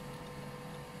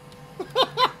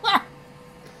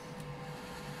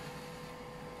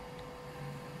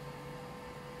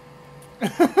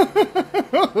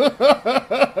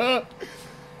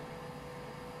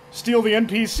 Steal the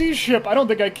NPC ship? I don't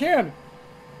think I can.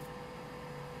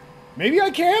 Maybe I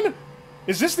can?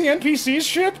 Is this the NPC's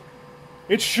ship?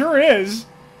 It sure is.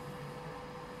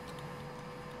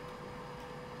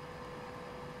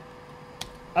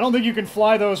 I don't think you can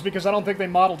fly those because I don't think they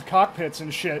modeled cockpits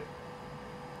and shit.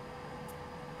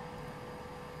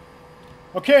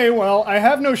 Okay, well, I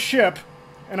have no ship,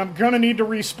 and I'm gonna need to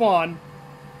respawn.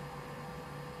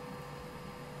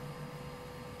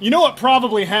 You know what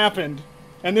probably happened,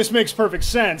 and this makes perfect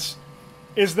sense,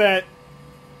 is that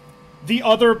the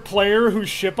other player whose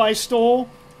ship I stole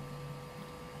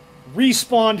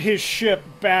respawned his ship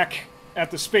back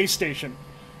at the space station.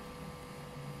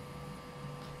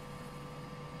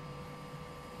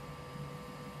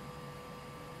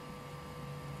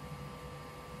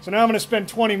 So now I'm going to spend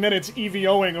 20 minutes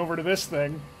EVOing over to this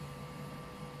thing.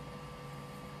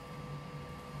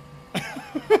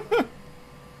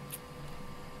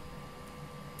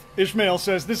 Ishmael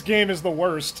says, this game is the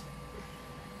worst.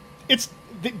 It's...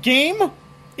 the game?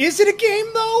 Is it a game,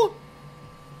 though?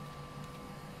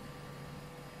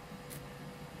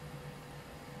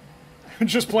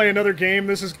 Just play another game,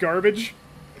 this is garbage.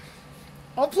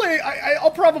 I'll play... I'll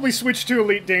probably switch to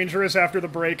Elite Dangerous after the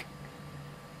break.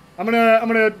 I'm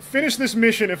gonna finish this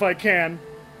mission if I can.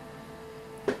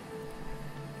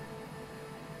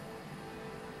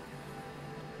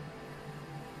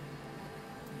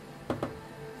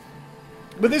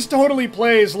 But this totally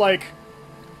plays like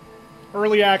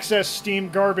early access Steam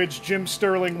garbage Jim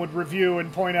Sterling would review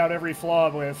and point out every flaw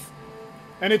with.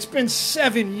 And it's been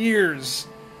 7 years.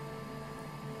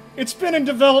 It's been in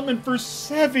development for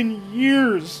 7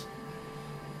 years.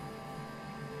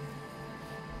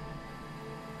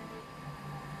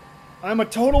 I'm a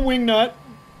total wingnut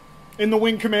in the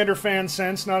Wing Commander fan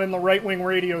sense, not in the right-wing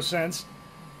radio sense.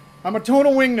 I'm a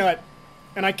total wingnut,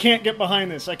 and I can't get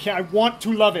behind this. I can't. I want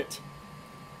to love it,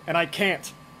 and I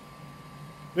can't.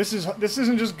 This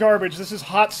isn't just garbage. This is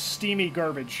hot, steamy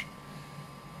garbage.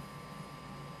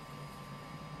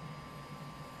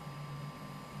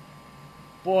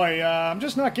 Boy, I'm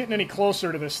just not getting any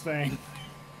closer to this thing.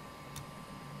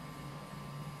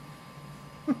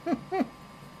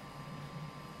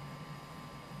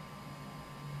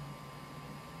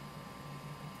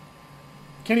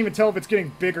 Can't even tell if it's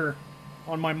getting bigger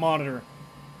on my monitor.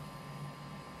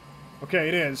 Okay,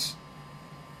 it is.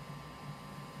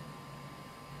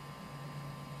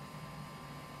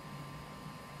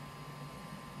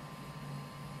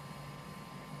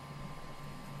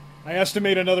 I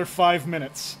estimate another 5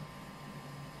 minutes.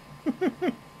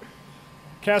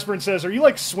 Casperin says, are you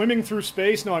like swimming through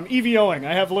space? No, I'm EVOing.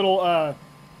 I have little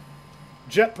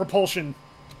jet propulsion.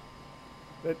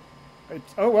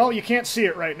 Oh, well, you can't see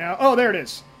it right now. Oh, there it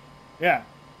is. Yeah.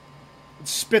 It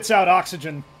spits out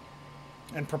oxygen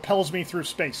and propels me through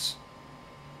space.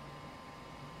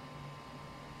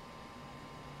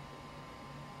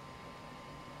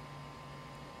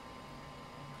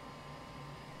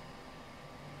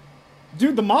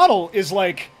 Dude, the model is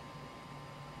like...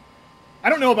 I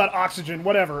don't know about oxygen,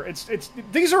 whatever.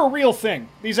 These are a real thing.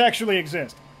 These actually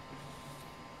exist.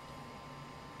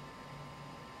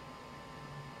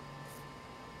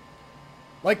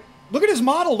 Like, look at his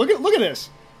model. Look at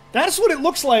this. That's what it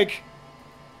looks like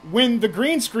when the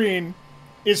green screen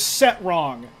is set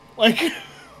wrong. Like,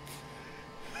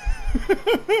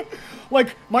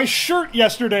 like my shirt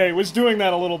yesterday was doing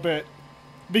that a little bit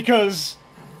because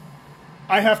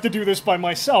I have to do this by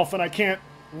myself and I can't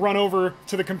run over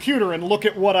to the computer and look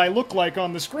at what I look like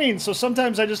on the screen. So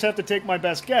sometimes I just have to take my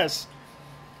best guess.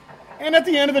 And at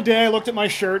the end of the day, I looked at my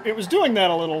shirt. It was doing that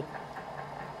a little.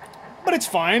 But it's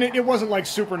fine. It wasn't, like,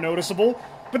 super noticeable.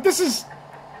 But this is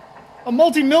a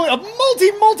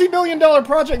multi-million dollar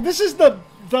project. This is the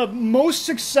most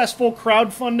successful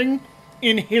crowdfunding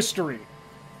in history.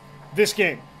 This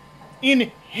game.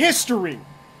 In history.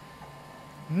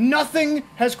 Nothing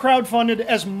has crowdfunded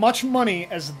as much money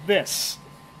as this.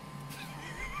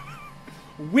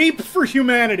 Weep for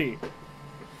humanity.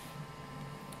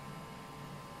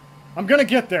 I'm gonna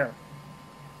get there.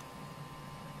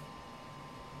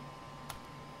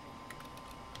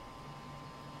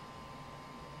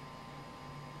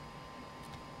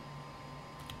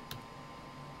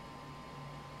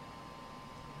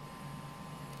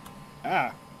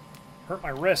 Ah, hurt my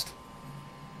wrist.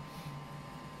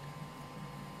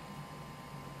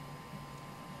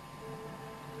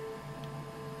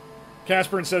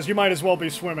 Casperin says, you might as well be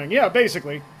swimming. Yeah,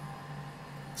 basically.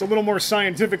 It's a little more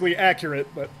scientifically accurate,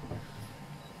 but...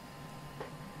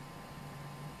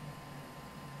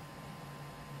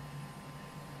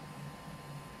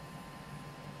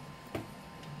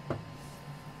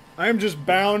 I am just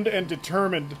bound and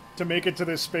determined to make it to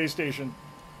this space station.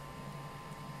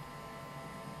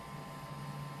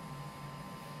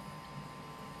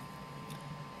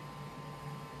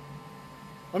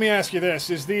 Let me ask you this.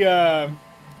 Is the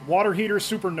water heater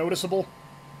super noticeable?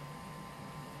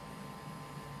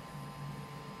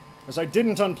 As I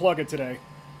didn't unplug it today.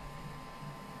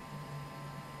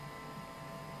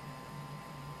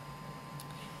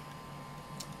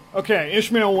 Okay,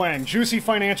 Ishmael Wang. Juicy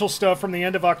financial stuff from the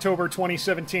end of October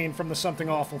 2017 from the Something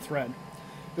Awful thread.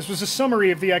 This was a summary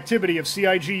of the activity of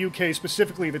CIG UK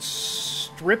specifically that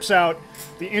strips out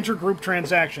the intergroup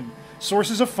transaction.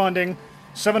 Sources of funding,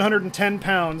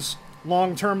 £710,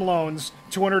 long-term loans,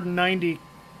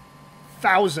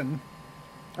 290,000,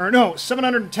 or no,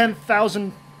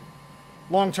 710,000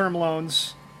 long-term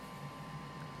loans,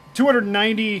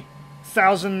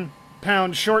 290,000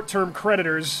 pound short-term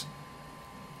creditors,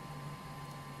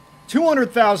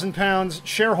 200,000 pounds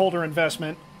shareholder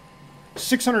investment,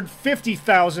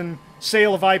 650,000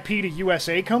 sale of IP to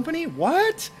USA company?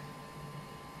 What?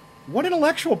 What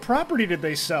intellectual property did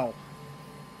they sell?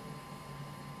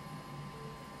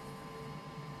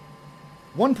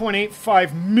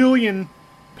 1.85 million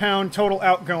pound total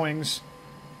outgoings,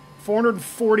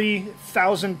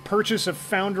 440,000 purchase of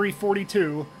Foundry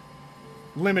 42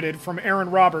 Limited from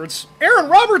Aaron Roberts. Aaron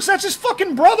Roberts, that's his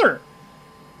fucking brother!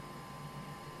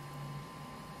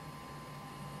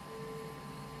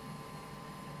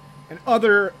 And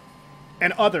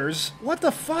others. What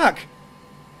the fuck?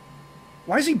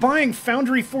 Why is he buying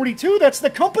Foundry 42? That's the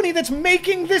company that's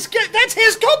making this game. That's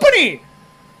his company!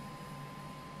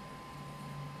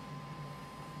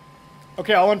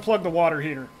 Okay, I'll unplug the water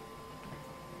heater.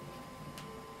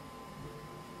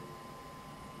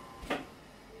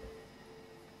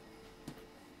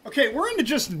 Okay, we're into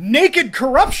just naked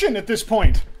corruption at this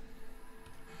point.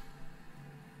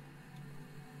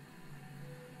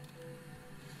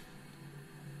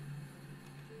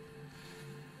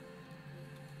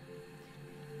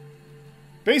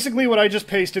 Basically, what I just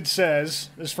pasted says,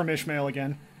 this is from Ishmael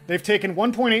again, they've taken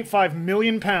 1.85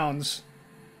 million pounds,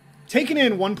 taken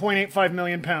in 1.85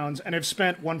 million pounds, and have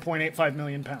spent 1.85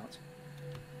 million pounds.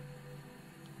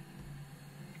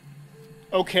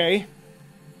 Okay.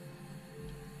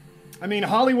 I mean,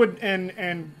 Hollywood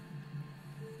and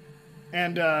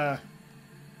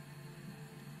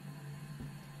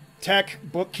tech,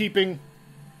 bookkeeping,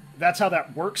 that's how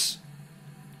that works.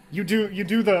 You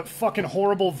do the fucking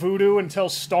horrible voodoo until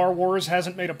Star Wars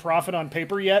hasn't made a profit on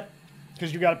paper yet,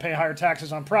 because you got to pay higher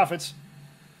taxes on profits.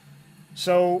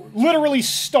 So, literally,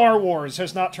 Star Wars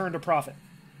has not turned a profit.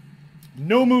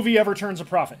 No movie ever turns a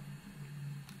profit.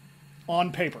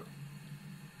 On paper.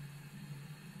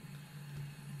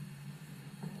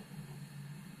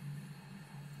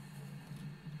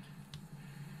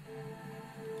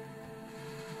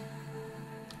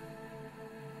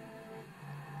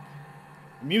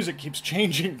 The music keeps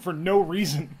changing for no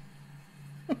reason.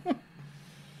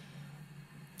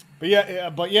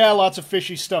 But yeah, lots of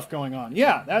fishy stuff going on.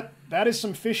 Yeah, that is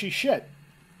some fishy shit.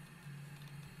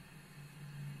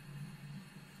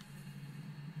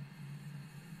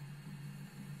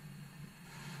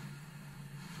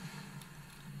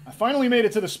 I finally made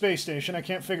it to the space station. I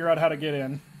can't figure out how to get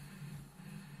in.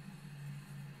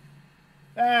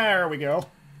 There we go.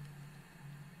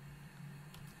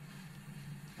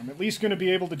 I'm at least going to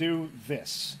be able to do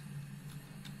this.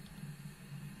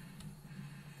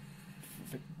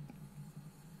 If it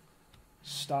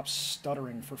stops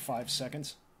stuttering for 5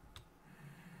 seconds.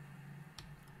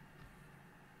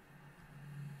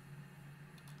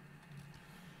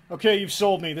 Okay, you've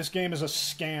sold me. This game is a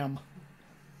scam.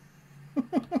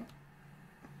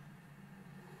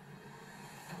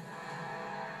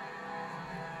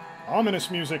 Ominous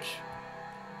music.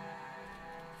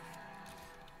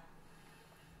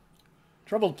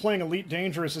 Trouble with playing Elite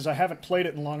Dangerous is I haven't played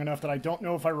it in long enough that I don't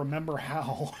know if I remember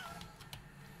how.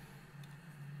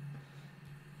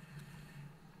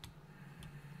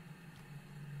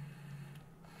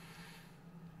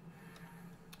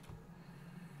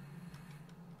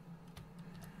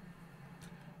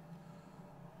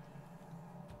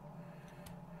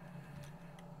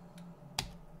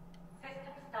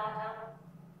 System startup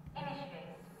initiated.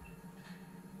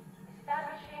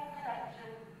 Establishing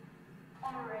connection.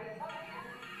 Honorary.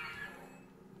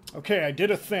 Okay, I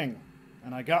did a thing,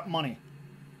 and I got money.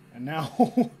 And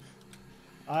now,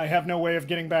 I have no way of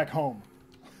getting back home.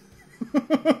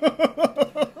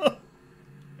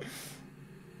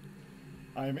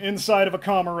 I'm inside of a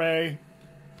comm array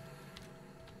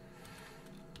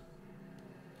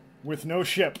with no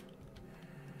ship.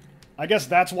 I guess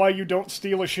that's why you don't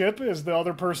steal a ship, is the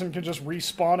other person can just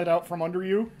respawn it out from under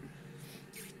you.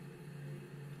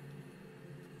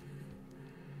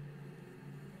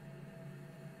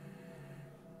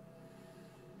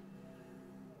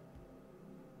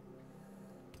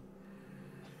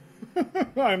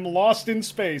 I'm lost in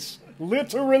space.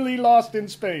 Literally lost in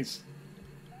space.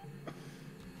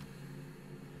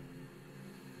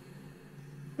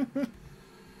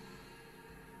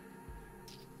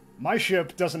 My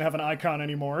ship doesn't have an icon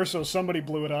anymore, so somebody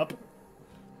blew it up.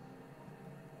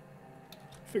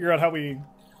 Figure out how we...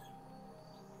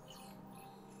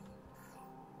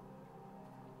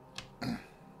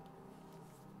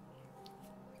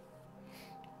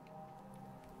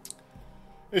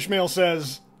 Ishmael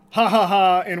says... Ha ha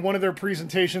ha, in one of their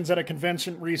presentations at a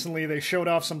convention recently, they showed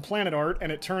off some planet art, and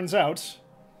it turns out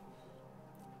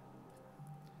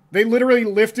they literally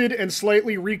lifted and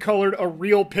slightly recolored a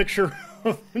real picture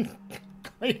of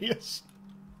Gladius.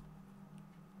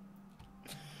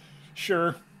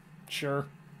 Sure.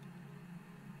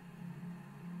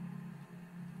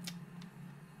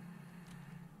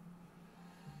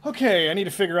 Okay, I need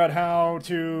to figure out how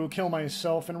to kill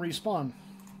myself and respawn.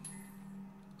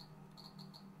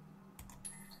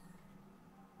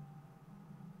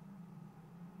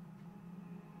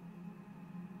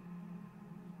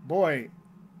 Boy,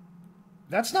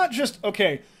 that's not just...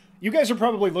 Okay, you guys are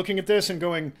probably looking at this and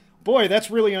going, boy,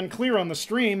 that's really unclear on the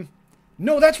stream.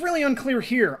 No, that's really unclear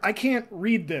here. I can't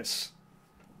read this.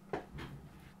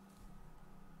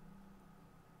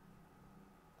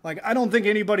 Like, I don't think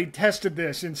anybody tested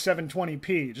this in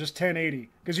 720p, just 1080.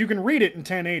 Because you can read it in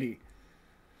 1080.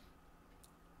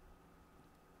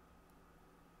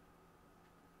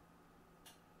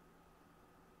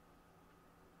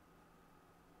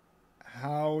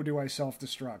 How do I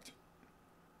self-destruct?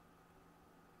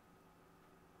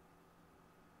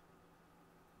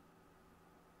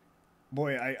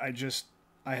 Boy,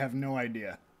 I have no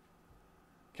idea.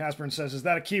 Casperin says, is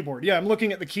that a keyboard? Yeah, I'm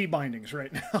looking at the key bindings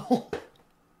right now.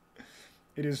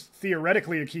 It is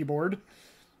theoretically a keyboard.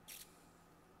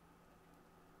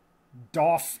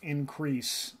 DOF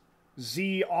increase.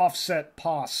 Z offset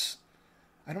pos.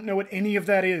 I don't know what any of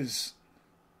that is.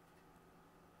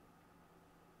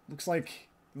 Looks like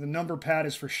the number pad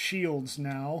is for shields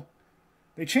now.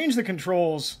 They change the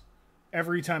controls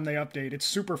every time they update. It's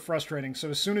super frustrating. So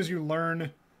as soon as you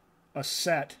learn a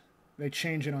set, they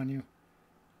change it on you.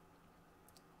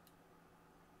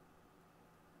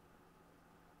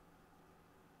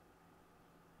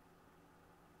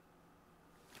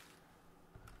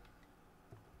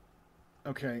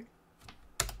 Okay.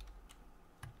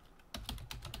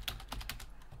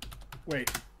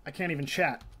 Wait, I can't even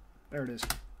chat. There it is.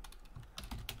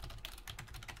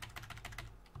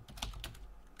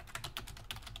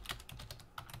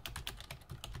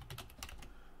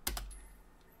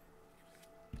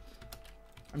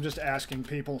 I'm just asking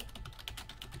people.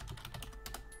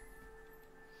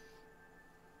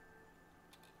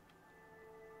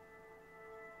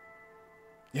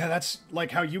 Yeah, that's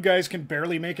like how you guys can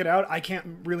barely make it out. I can't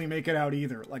really make it out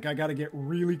either. Like, I gotta get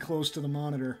really close to the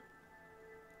monitor.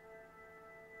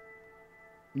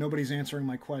 Nobody's answering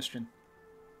my question.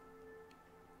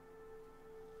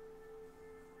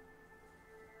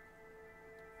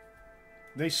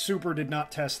 They super did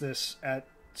not test this at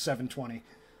 720.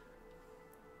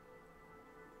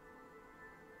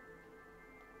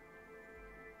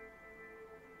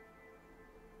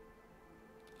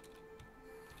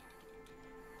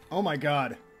 Oh my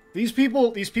god. These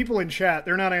people in chat,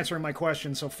 they're not answering my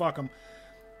question, so fuck them.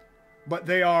 But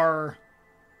they are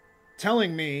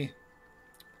telling me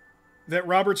that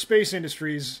Robert Space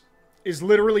Industries is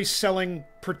literally selling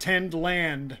pretend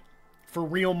land for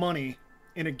real money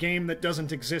in a game that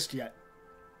doesn't exist yet.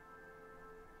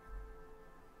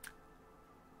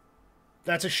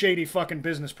 That's a shady fucking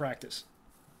business practice.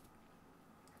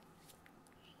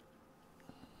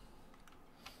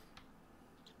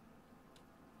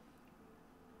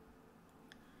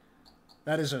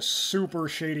 That is a super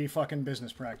shady fucking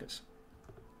business practice.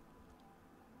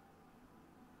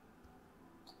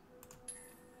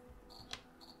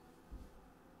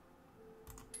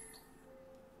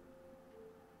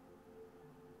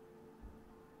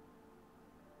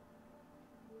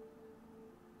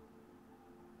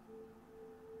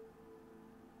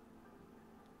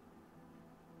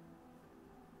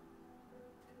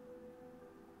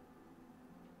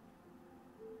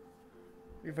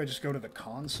 If I just go to the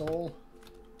console.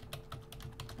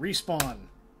 Respawn.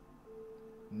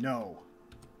 No.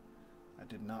 That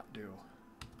did not do.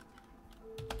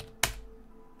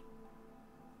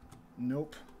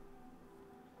 Nope.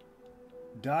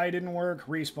 Die didn't work.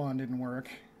 Respawn didn't work.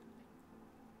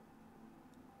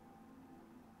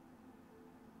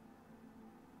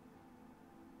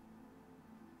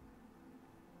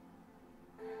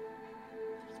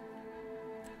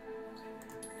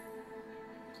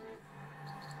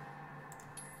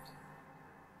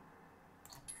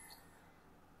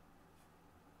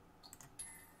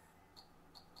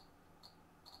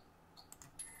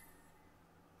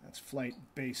 That's flight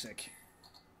basic.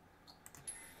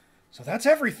 So that's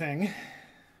everything.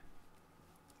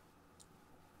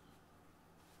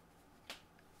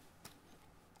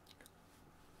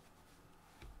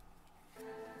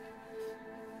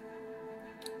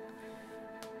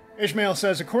 Ishmael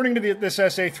says, according to this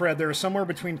essay thread, there are somewhere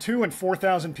between 2,000 and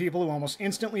 4,000 people who almost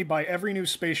instantly buy every new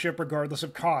spaceship regardless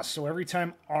of cost. So every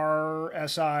time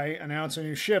RSI announce a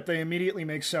new ship, they immediately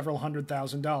make several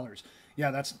 $100,000.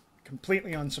 Yeah, that's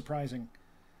completely unsurprising.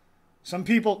 Some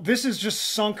people, this is just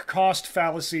sunk cost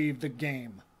fallacy of the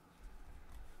game.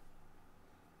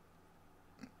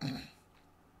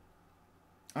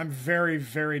 I'm very,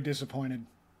 very disappointed.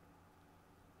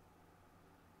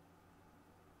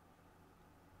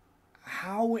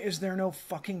 How is there no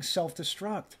fucking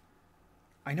self-destruct?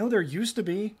 I know there used to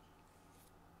be.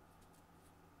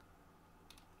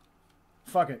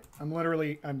 Fuck it. I'm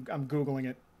Googling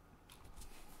it.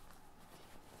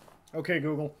 Okay,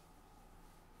 Google.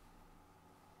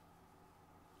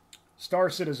 Star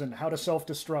Citizen, how to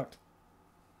self-destruct.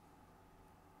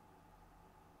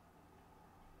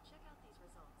 Check out these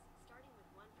results, starting with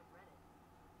one from Reddit.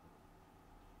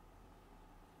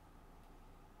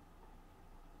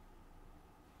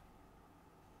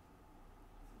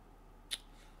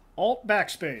 Alt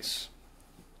backspace.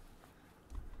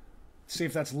 Let's see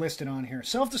if that's listed on here.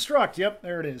 Self-destruct. Yep,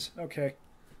 there it is. Okay.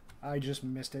 I just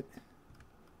missed it.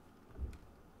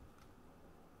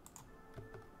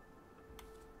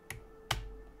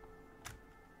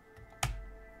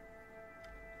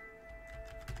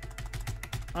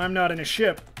 I'm not in a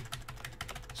ship,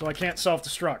 so I can't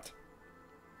self-destruct.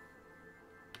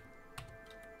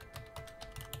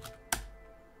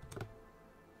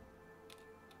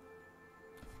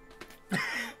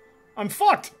 I'm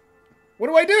fucked! What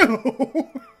do I do?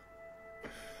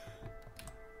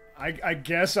 I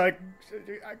guess I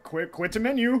quit to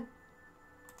menu.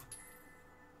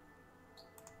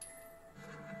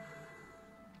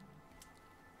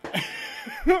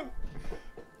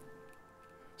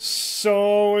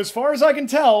 So, as far as I can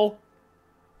tell,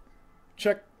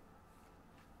 check.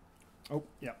 Oh,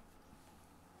 yeah.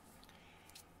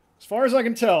 As far as I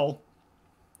can tell,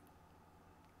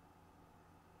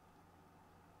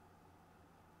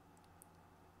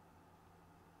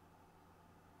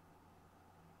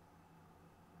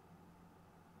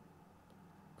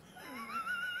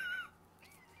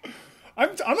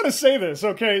 I'm going to say this,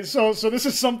 okay? So this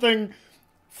is something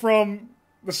from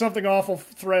the Something Awful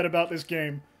thread about this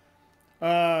game.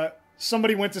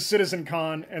 Somebody went to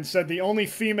CitizenCon and said the only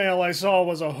female I saw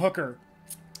was a hooker.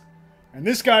 And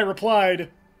this guy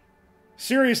replied,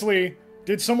 seriously,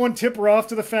 did someone tip her off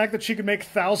to the fact that she could make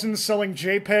thousands selling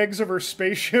JPEGs of her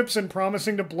spaceships and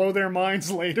promising to blow their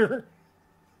minds later?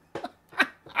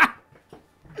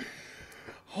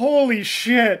 Holy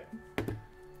shit.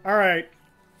 Alright.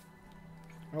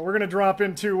 Well, we're gonna drop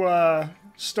into,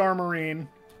 Star Marine.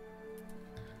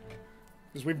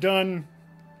 Because we've done...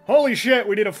 Holy shit,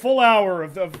 we did a full hour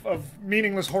of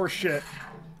meaningless horse shit.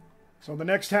 So the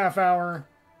next half hour,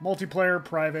 multiplayer,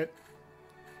 private.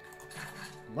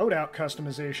 Loadout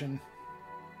customization.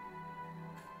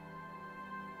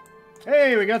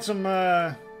 Hey, we got some,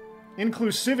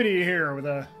 inclusivity here with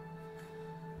a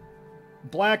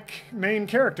black main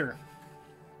character.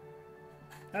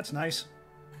 That's nice.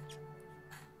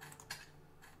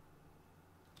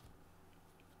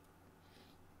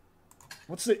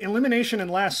 What's the elimination and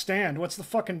last stand? What's the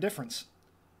fucking difference?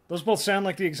 Those both sound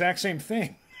like the exact same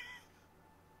thing.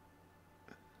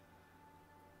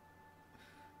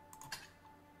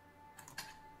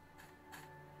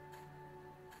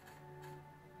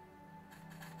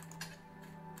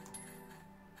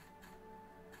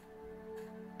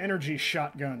 Energy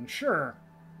shotgun, sure.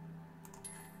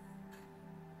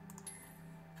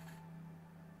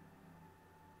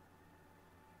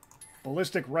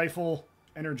 Ballistic rifle.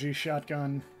 Energy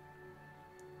shotgun.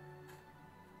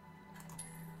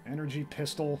 Energy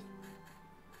pistol.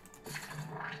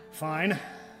 Fine.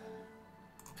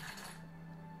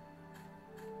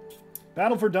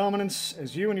 Battle for dominance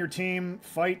as you and your team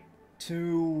fight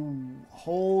to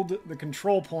hold the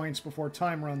control points before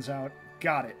time runs out.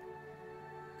 Got it.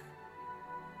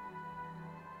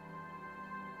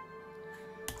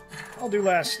 I'll do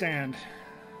last stand.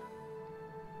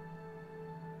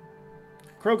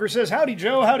 Croker says, howdy,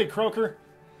 Joe. Howdy, Croker.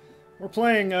 We're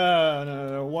playing,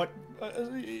 what...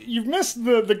 you've missed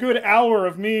the good hour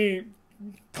of me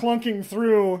clunking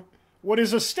through what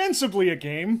is ostensibly a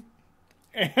game.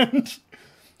 And,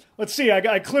 let's see,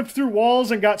 I clipped through walls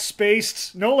and got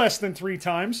spaced no less than 3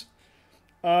 times.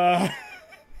 I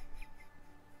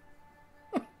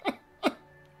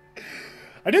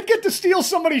did get to steal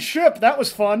somebody's ship. That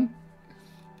was fun.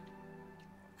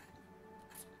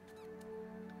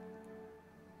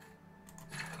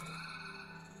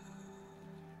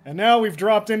 And now we've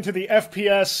dropped into the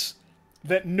FPS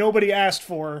that nobody asked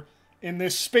for in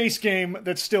this space game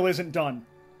that still isn't done.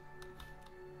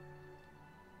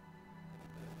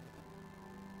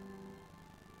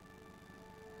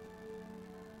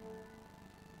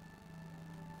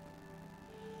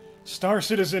 Star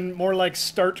Citizen, more like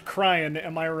start crying,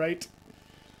 am I right?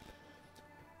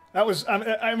 That was...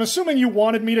 I'm assuming you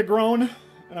wanted me to groan,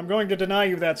 and I'm going to deny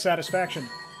you that satisfaction.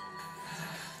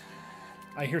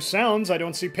 I hear sounds, I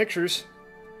don't see pictures.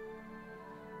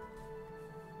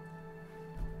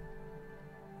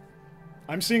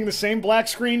 I'm seeing the same black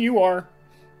screen you are.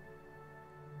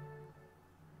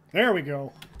 There we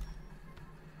go.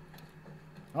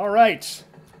 Alright.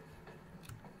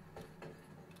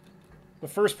 The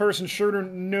first person shooter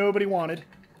nobody wanted.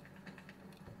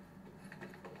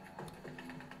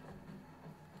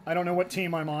 I don't know what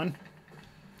team I'm on.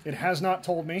 It has not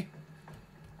told me.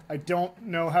 I don't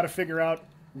know how to figure out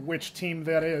which team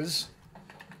that is.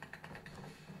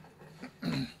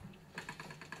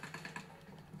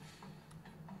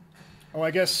 Oh,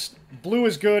 I guess blue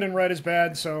is good and red is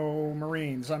bad, so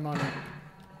Marines. I'm on it.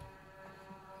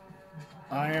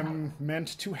 I am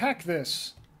meant to hack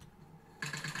this.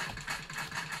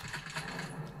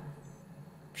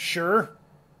 Sure.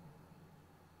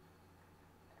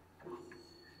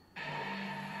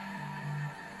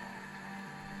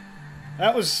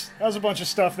 That was a bunch of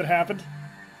stuff that happened.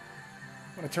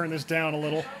 I'm gonna turn this down a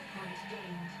little. Control point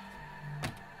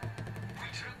gained. We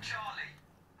took Charlie.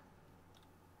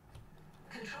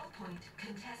 Control point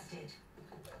contested.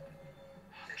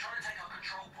 They're trying to take our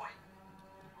control point.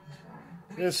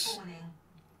 This-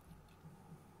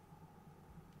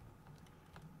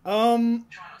 Respawning.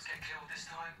 Try not to get killed this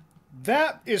time.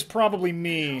 That is probably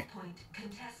me. Control point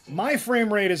contested. My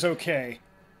frame rate is okay.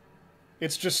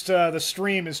 It's just the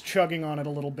stream is chugging on it a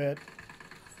little bit.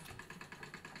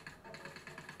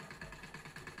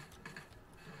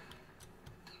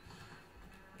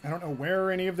 I don't know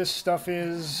where any of this stuff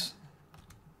is.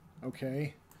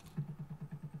 Okay.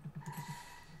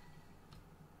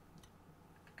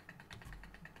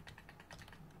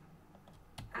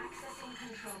 Accessing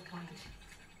control point.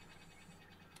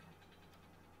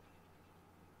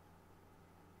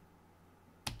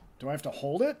 Do I have to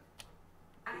hold it?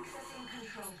 Accessing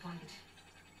control point.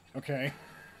 Okay.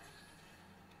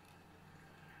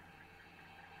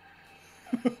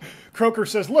 Croker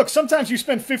says, look, sometimes you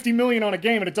spend 50 million on a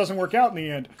game and it doesn't work out in the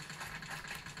end.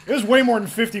 It was way more than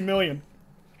 50 million.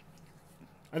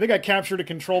 I think I captured a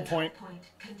control point Point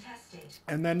contested.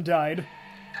 and then died.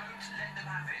 Don't let them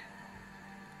have it.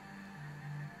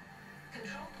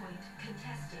 Control point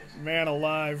contested. Man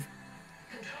alive.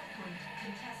 Control point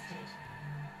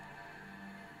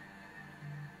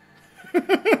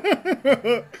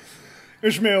contested.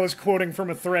 Ishmael is quoting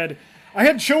from a thread. I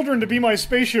had children to be my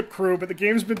spaceship crew, but the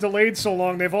game's been delayed so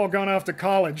long they've all gone off to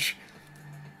college.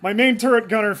 My main turret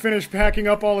gunner finished packing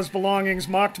up all his belongings,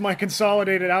 mocked my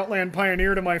consolidated Outland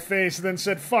Pioneer to my face, then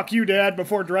said, "Fuck you, Dad,"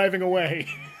 before driving away.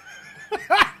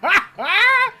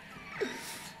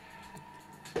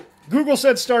 Google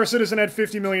said Star Citizen had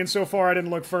 50 million so far, I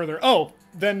didn't look further. Oh,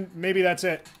 then maybe that's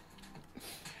it.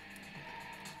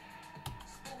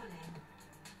 Spawning.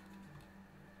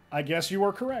 I guess you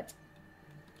are correct.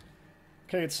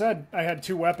 Okay, it said I had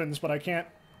 2 weapons, but I can't,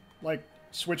 like,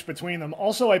 switch between them.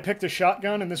 Also, I picked a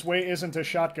shotgun, and this way isn't a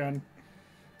shotgun.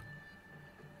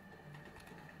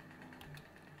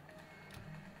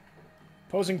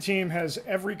 Opposing team has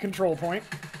every control point.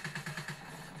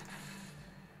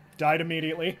 Died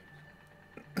immediately.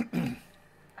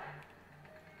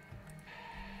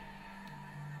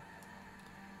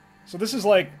 So this is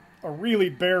like a really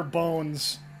bare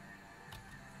bones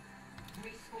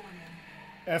Respawning.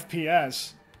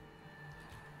 FPS.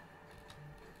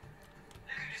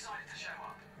 Look who decided to show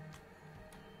up.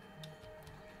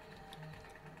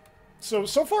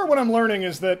 So far what I'm learning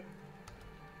is that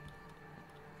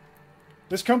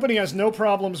this company has no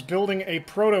problems building a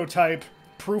prototype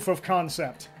proof of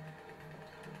concept.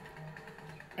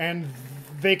 And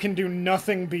they can do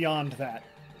nothing beyond that.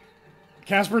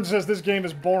 Caspern says this game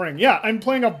is boring. Yeah, I'm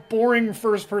playing a boring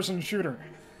first-person shooter.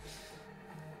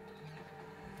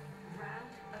 Round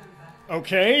over.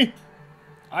 Okay?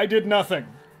 I did nothing.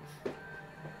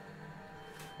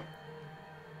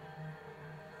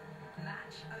 Match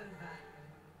over.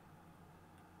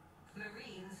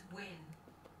 Marines win.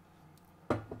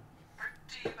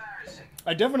 Pretty embarrassing.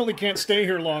 I definitely can't stay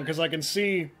here long because I can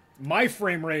see my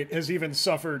frame rate has even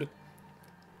suffered.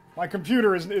 My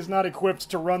computer is not equipped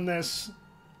to run this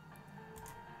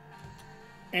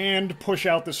and push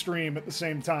out the stream at the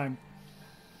same time.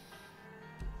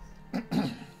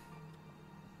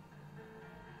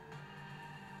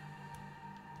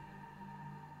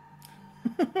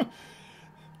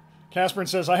 Caspern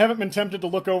says, I haven't been tempted to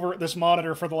look over at this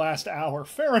monitor for the last hour.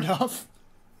 Fair enough.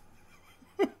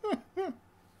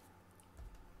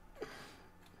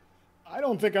 I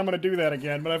don't think I'm going to do that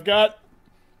again, but I've got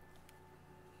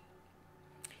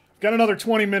another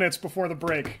 20 minutes before the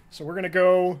break. So we're going to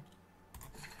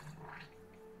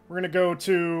go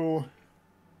to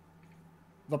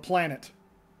the planet.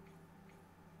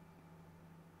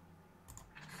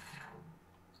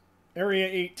 Area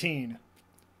 18.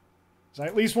 So I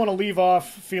at least want to leave off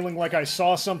feeling like I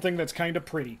saw something that's kind of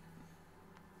pretty.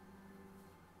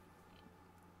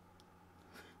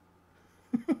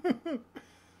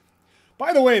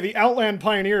 By the way, the Outland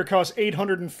Pioneer costs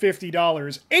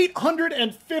 $850.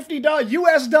 $850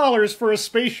 US dollars for a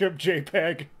spaceship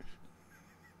JPEG.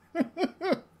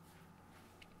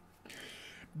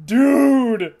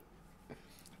 Dude!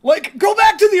 Like, go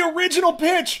back to the original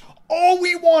pitch! All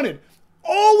we wanted,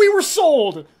 all we were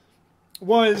sold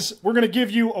was, we're going to give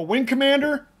you a wing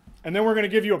commander, and then we're going to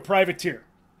give you a privateer.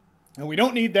 And we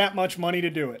don't need that much money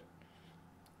to do it.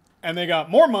 And they got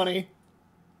more money,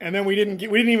 and then we didn't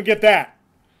even get that.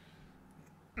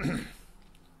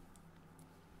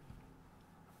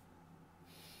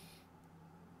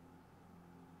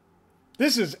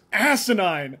 This is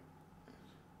asinine.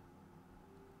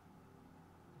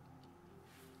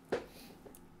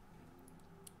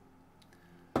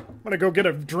 gonna go get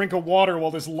a drink of water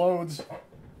while this loads.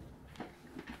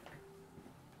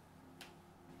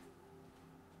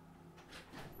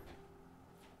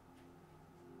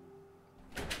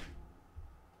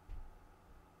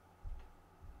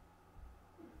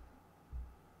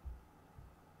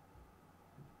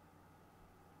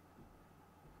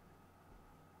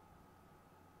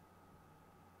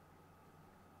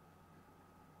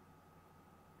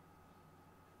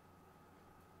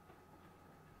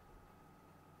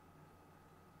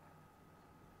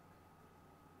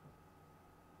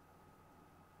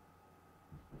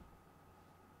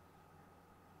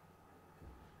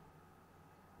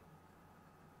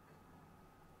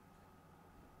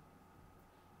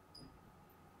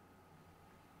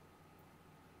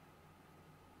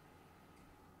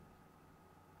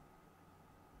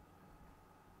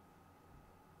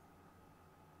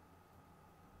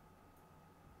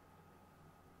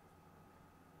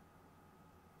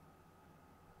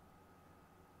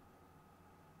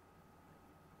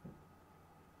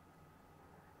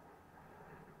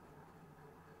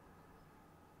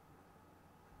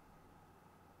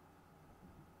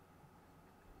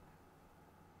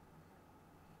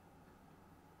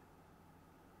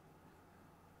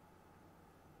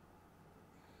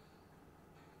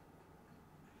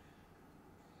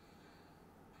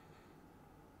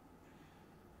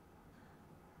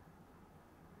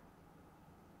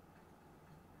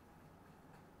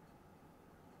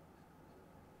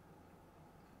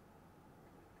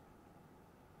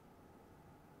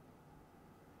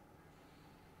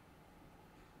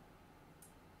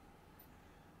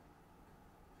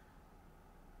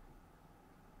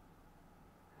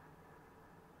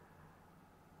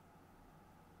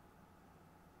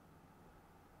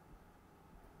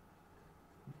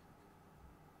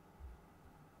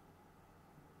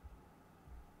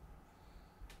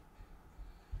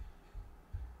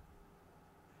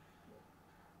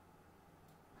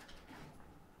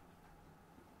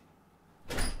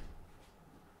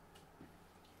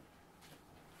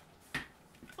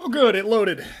 Oh good, it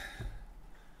loaded.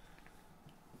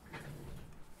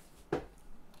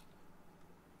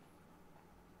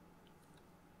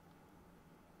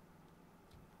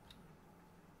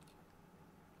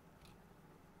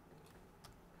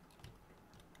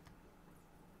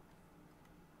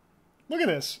 Look at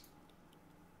this.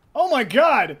 Oh my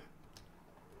god!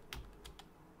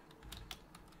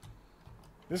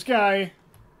 This guy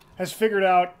has figured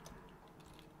out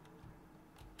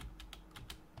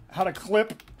how to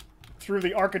clip through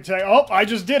the architect. Oh, I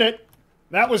just did it.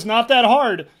 That was not that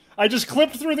hard. I just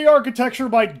clipped through the architecture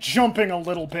by jumping a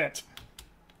little bit.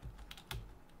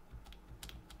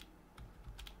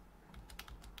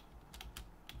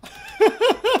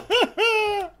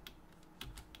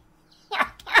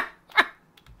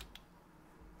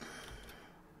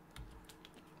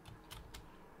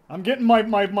 I'm getting my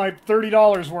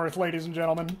 $30 worth, ladies and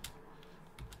gentlemen.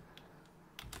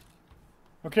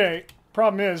 Okay,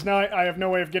 problem is, now I have no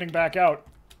way of getting back out.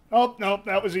 Oh, no,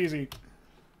 that was easy.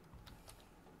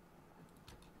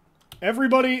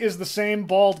 Everybody is the same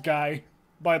bald guy,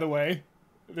 by the way.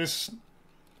 This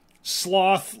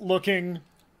sloth-looking...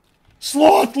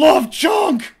 Sloth love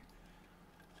junk!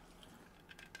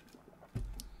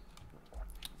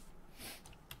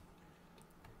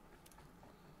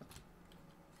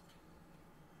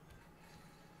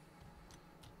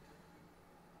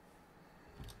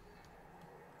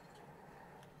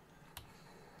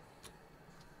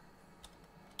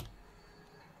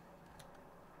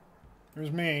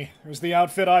 There's me. There's the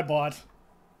outfit I bought.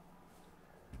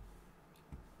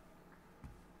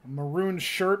 A maroon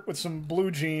shirt with some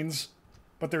blue jeans,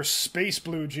 but they're space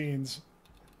blue jeans.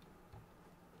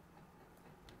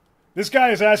 This guy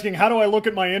is asking, how do I look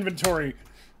at my inventory?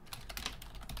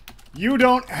 You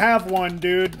don't have one,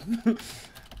 dude.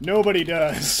 Nobody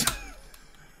does.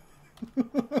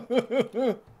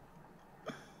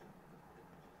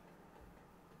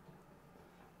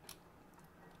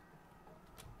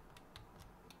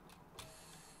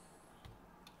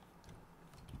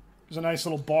 There's a nice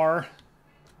little bar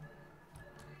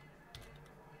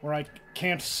where I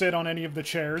can't sit on any of the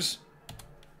chairs.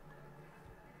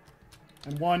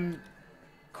 And one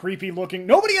creepy looking...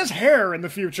 Nobody has hair in the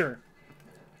future!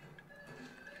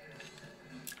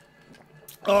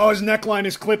 Oh, his neckline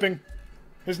is clipping.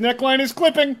 His neckline is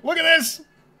clipping! Look at this!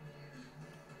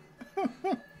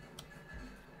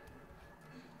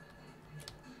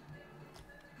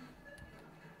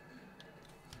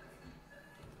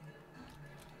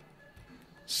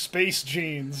 Space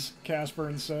jeans,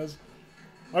 Casper says.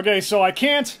 Okay, so I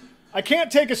can't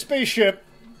take a spaceship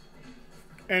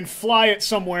and fly it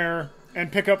somewhere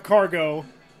and pick up cargo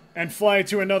and fly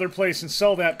to another place and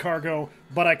sell that cargo,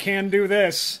 but I can do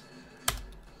this.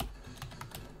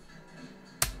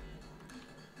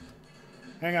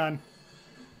 Hang on.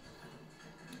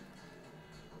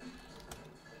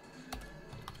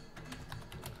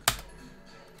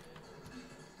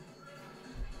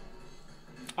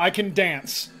 I can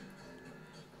dance.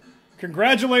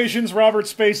 Congratulations, Robert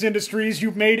Space Industries.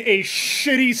 You've made a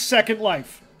shitty Second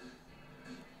Life.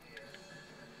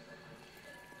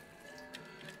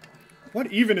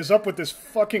 What even is up with this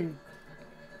fucking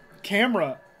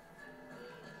camera?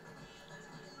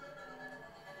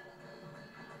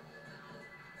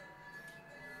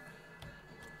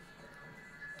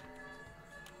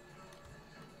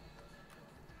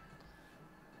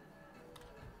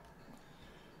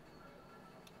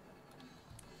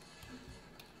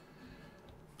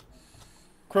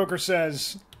 Croker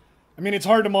says, I mean, it's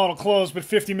hard to model clothes, but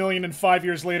 50 million and 5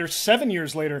 years later, 7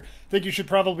 years later, think you should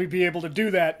probably be able to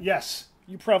do that. Yes,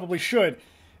 you probably should.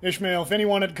 Ishmael, if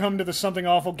anyone had come to the Something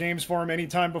Awful Games Forum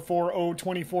anytime before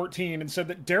 2014 and said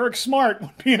that Derek Smart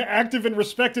would be an active and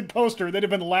respected poster, they'd have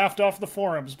been laughed off the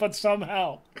forums, but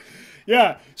somehow.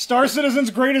 Yeah, Star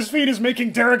Citizen's greatest feat is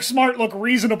making Derek Smart look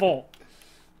reasonable.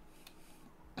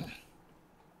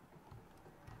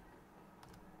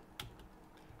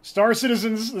 Star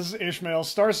Citizen's, this is Ishmael,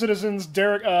 Star Citizen's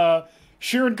Derek,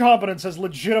 sheer incompetence has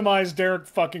legitimized Derek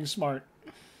fucking Smart.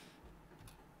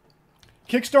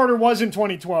 Kickstarter was in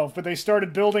 2012, but they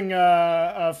started building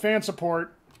fan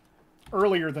support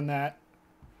earlier than that.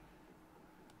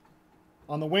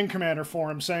 On the Wing Commander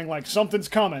forum saying, like, something's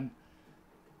coming.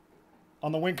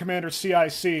 On the Wing Commander CIC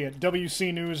at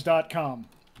wcnews.com.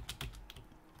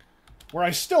 Where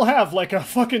I still have, like, a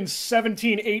fucking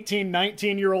 17, 18,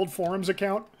 19-year-old forums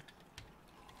account.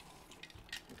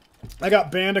 I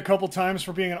got banned a couple times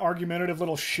for being an argumentative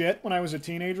little shit when I was a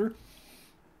teenager.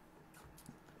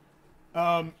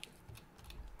 I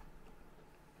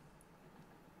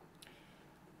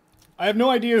have no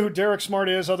idea who Derek Smart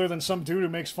is other than some dude who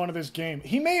makes fun of this game.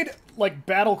 He made, like,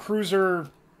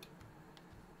 Battlecruiser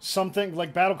something,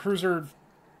 like Battlecruiser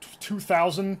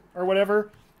 2000 or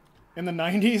whatever in the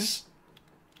 90s.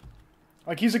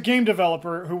 Like, he's a game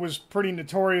developer who was pretty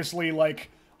notoriously, like,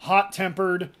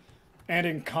 hot-tempered and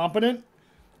incompetent,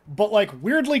 but, like,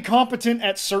 weirdly competent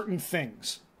at certain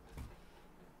things.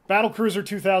 Battlecruiser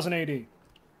 2000 AD.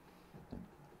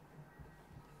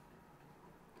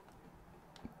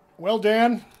 Well,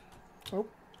 Dan. Oh.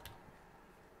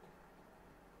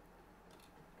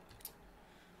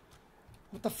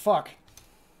 What the fuck?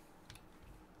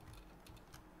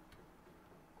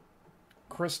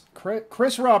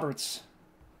 Chris Roberts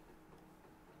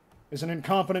is an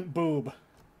incompetent boob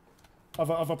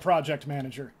of a project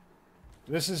manager.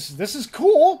 This is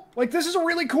cool. Like, this is a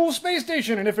really cool space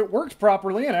station, and if it worked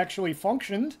properly and actually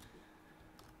functioned,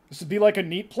 this would be like a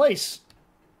neat place.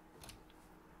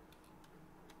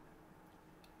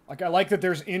 Like, I like that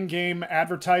there's in-game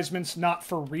advertisements not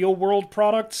for real-world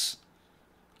products,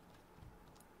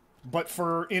 but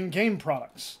for in-game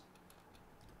products.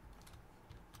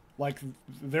 Like,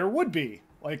 there would be.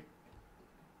 Like,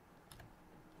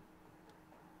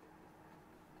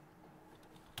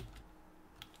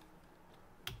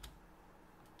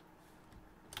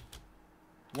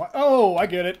 what? Oh, I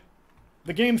get it.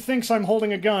 The game thinks I'm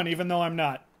holding a gun, even though I'm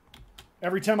not.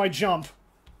 Every time I jump.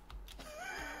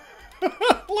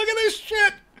 Look at this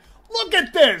shit! Look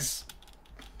at this!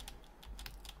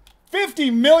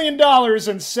 $50 million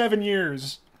in 7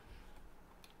 years.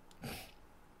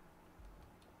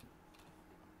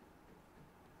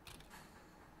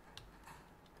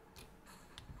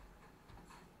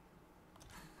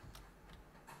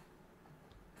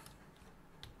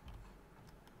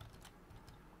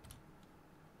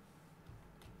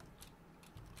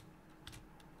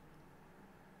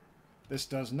 This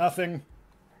does nothing.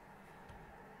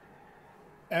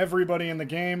 Everybody in the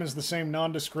game is the same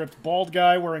nondescript bald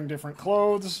guy wearing different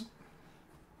clothes.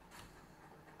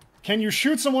 Can you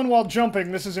shoot someone while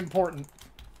jumping? This is important.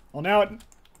 Well, now it...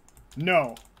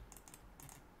 No.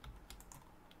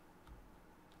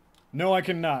 No, I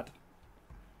cannot.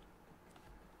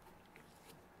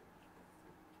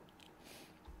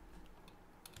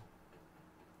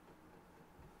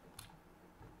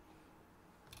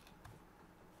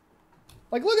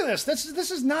 Like, look at this.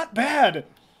 This is not bad.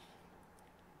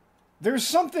 There's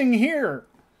something here.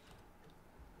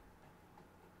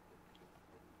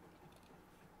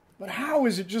 But how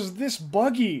is it just this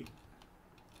buggy?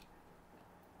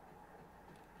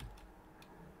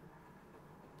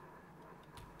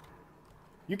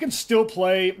 You can still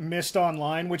play Myst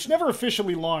Online, which never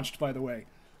officially launched, by the way.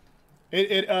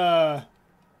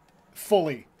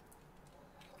 Fully.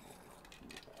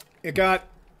 It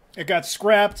got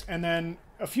scrapped, and then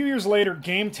a few years later,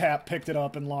 GameTap picked it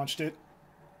up and launched it.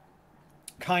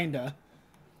 Kinda.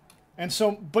 And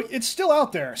so, but it's still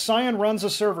out there. Cyan runs a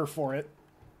server for it,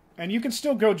 and you can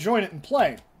still go join it and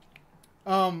play.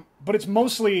 But it's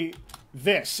mostly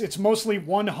this. It's mostly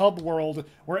one hub world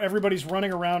where everybody's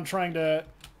running around trying to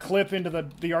clip into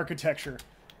the architecture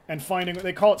and finding,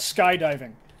 they call it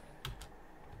skydiving.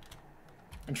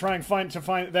 And trying to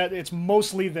find that it's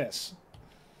mostly this.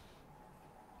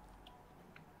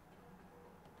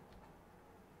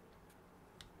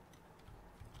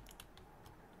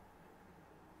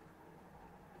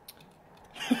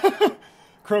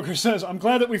 Croker says, I'm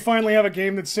glad that we finally have a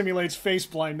game that simulates face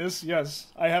blindness. Yes,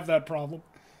 I have that problem.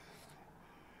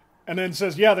 And then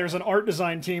says, yeah, there's an art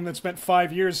design team that spent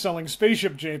 5 years selling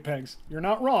spaceship JPEGs. You're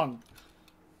not wrong.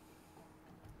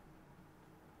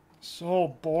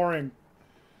 So boring,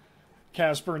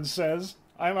 Caspern says.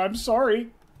 I'm sorry.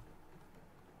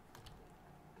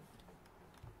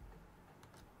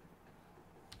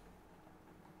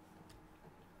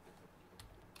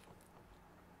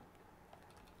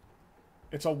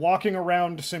 It's a walking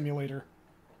around simulator.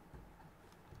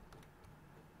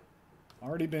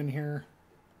 Already been here.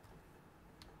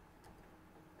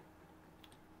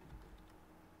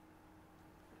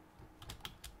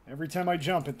 Every time I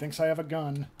jump, it thinks I have a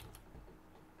gun.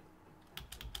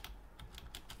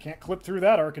 Can't clip through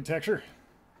that architecture.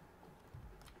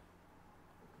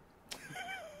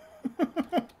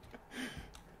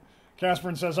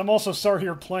 Caspern says, I'm also sorry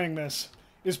you're playing this.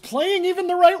 Is playing even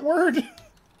the right word?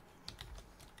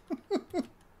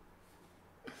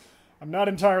 I'm not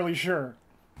entirely sure.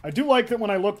 I do like that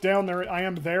when I look down there, I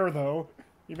am there, though.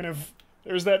 Even if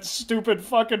there's that stupid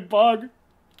fucking bug.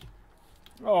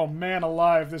 Oh, man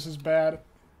alive, this is bad.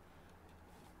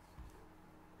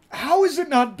 How is it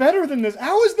not better than this?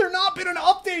 How has there not been an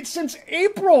update since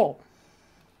April?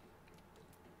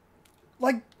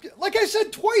 Like I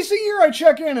said, twice a year I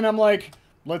check in and I'm like,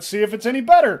 let's see if it's any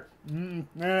better. It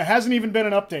hasn't even been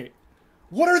an update.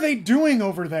 What are they doing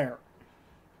over there?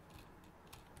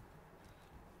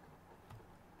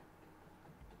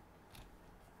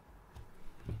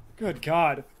 Good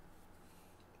God.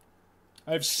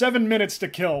 I have 7 minutes to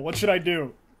kill. What should I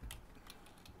do?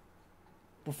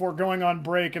 Before going on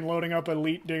break and loading up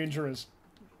Elite Dangerous.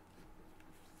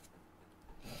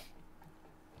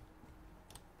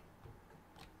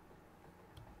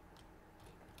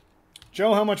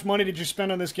 Joe, how much money did you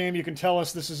spend on this game? You can tell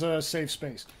us. This is a safe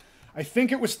space. I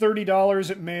think it was $30.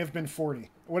 It may have been $40.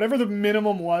 Whatever the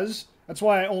minimum was, that's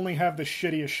why I only have the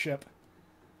shittiest ship.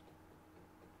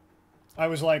 I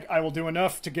was like, I will do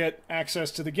enough to get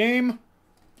access to the game,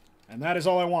 and that is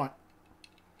all I want.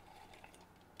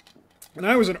 And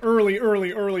I was an early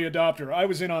adopter. I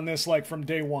was in on this, like, from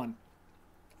day one.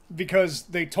 Because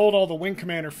they told all the Wing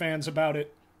Commander fans about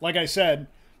it. Like I said,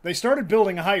 they started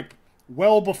building hype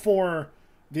well before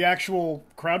the actual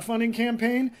crowdfunding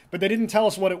campaign, but they didn't tell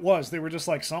us what it was. They were just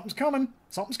like, something's coming.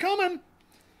 Something's coming.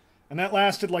 And that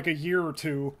lasted like a year or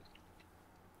two.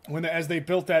 As they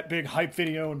built that big hype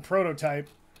video and prototype.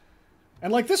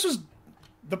 And like, this was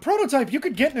the prototype you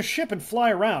could get in a ship and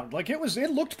fly around. Like, it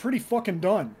looked pretty fucking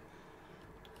done.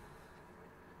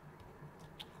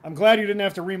 I'm glad you didn't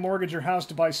have to remortgage your house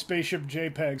to buy spaceship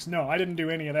JPEGs. No, I didn't do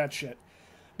any of that shit.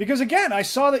 Because again, I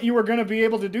saw that you were going to be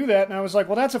able to do that, and I was like,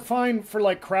 well, that's a fine for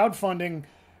like crowdfunding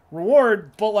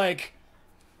reward, but like,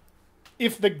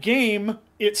 if the game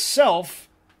itself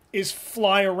is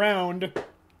fly around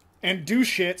and do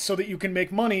shit so that you can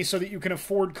make money, so that you can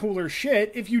afford cooler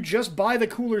shit, if you just buy the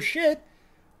cooler shit,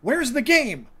 where's the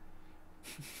game?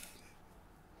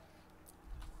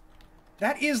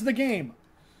 That is the game.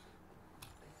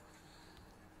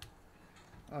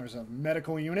 Oh, there's a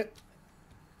medical unit.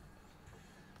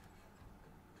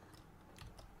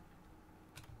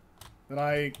 That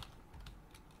I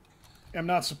am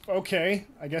not... Okay,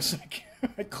 I guess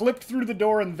I clipped through the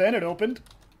door and then it opened.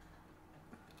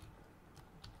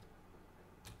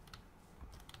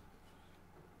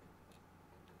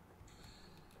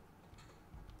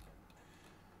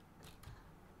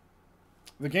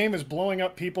 The game is blowing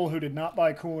up people who did not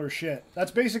buy cooler shit.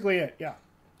 That's basically it, yeah.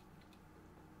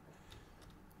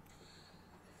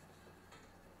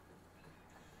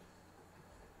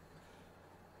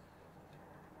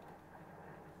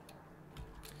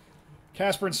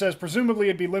 Caspern says, presumably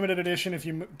it'd be limited edition if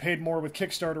you paid more with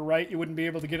Kickstarter, right? You wouldn't be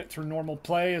able to get it through normal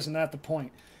play, isn't that the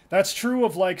point? That's true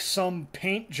of, like, some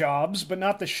paint jobs, but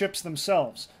not the ships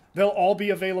themselves. They'll all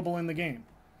be available in the game.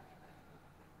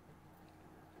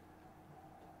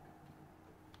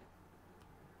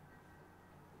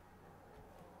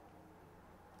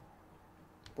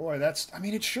 Boy, that's... I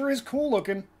mean, it sure is cool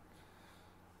looking.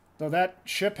 Though that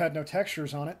ship had no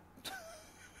textures on it.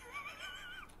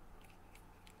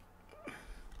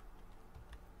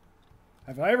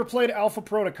 Have I ever played Alpha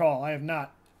Protocol? I have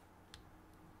not.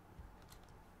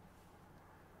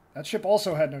 That ship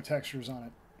also had no textures on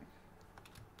it.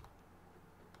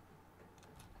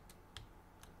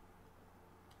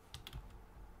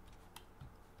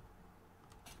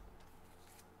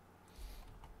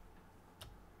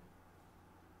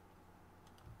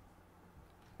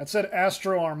 It said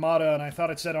Astro Armada, and I thought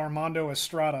it said Armando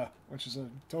Estrada, which is a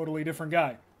totally different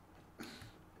guy.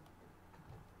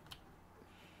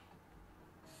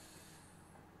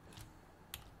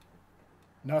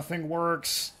 Nothing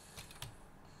works.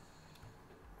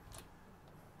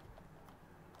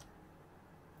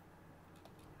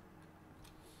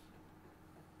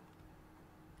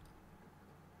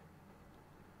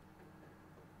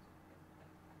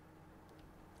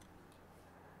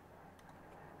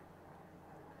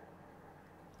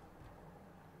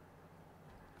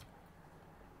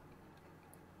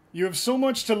 You have so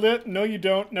much to live. No, you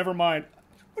don't. Never mind.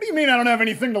 What do you mean I don't have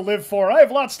anything to live for? I have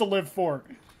lots to live for.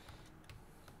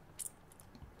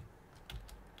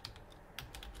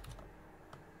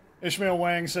 Ishmael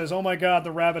Wang says, oh my god,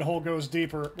 the rabbit hole goes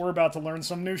deeper. We're about to learn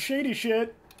some new shady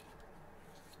shit.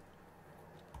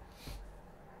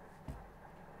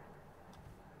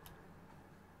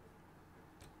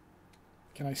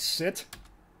 Can I sit?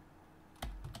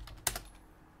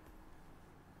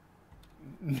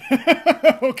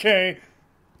 Okay.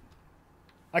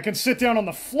 I can sit down on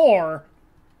the floor.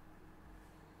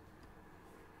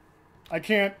 I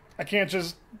can't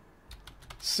just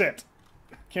sit.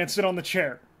 Can't sit on the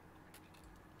chair.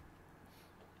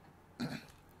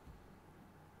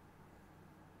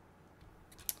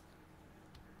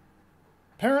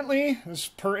 Apparently, as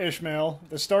per Ishmael,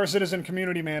 the Star Citizen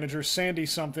community manager, Sandy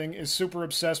something, is super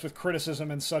obsessed with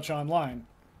criticism and such online.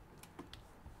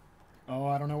 Oh,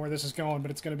 I don't know where this is going,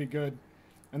 but it's going to be good.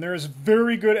 And there is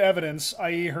very good evidence,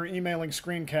 i.e. her emailing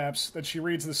screen caps, that she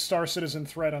reads the Star Citizen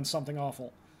thread on something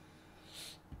awful.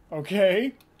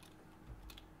 Okay.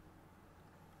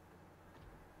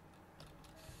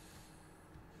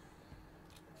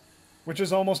 Which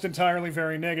is almost entirely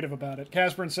very negative about it.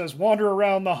 Casperin says, wander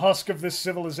around the husk of this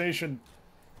civilization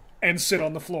and sit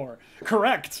on the floor.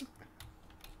 Correct!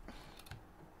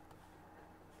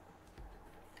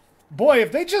 Boy,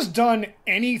 if they just done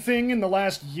anything in the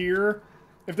last year,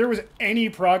 if there was any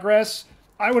progress,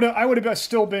 I would have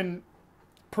still been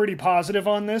pretty positive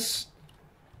on this.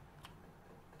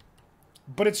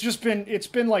 But it's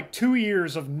been like 2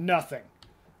 years of nothing.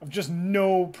 Of just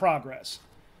no progress.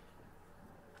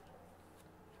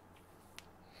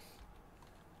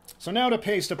 So now to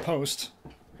paste a post.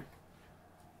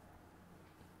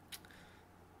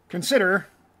 Consider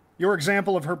your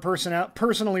example of her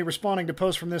personally responding to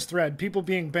posts from this thread. People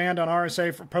being banned on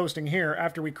RSA for posting here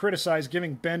after we criticized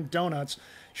giving Ben donuts.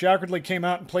 She awkwardly came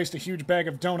out and placed a huge bag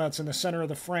of donuts in the center of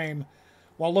the frame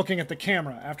while looking at the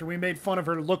camera. After we made fun of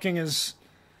her looking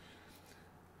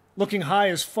high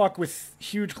as fuck with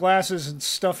huge glasses and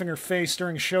stuffing her face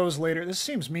during shows later. This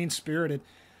seems mean-spirited.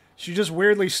 She just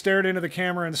weirdly stared into the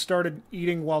camera and started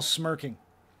eating while smirking.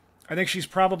 I think she's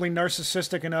probably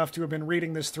narcissistic enough to have been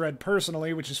reading this thread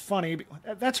personally, which is funny.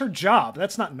 That's her job.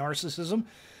 That's not narcissism.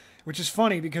 Which is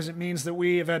funny because it means that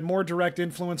we have had more direct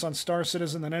influence on Star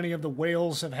Citizen than any of the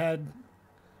whales have had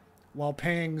while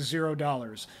paying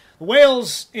 $0. The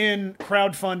whales in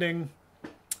crowdfunding,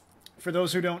 for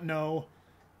those who don't know,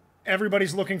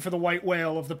 everybody's looking for the white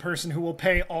whale of the person who will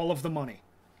pay all of the money.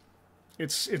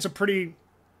 It's a pretty...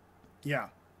 Yeah.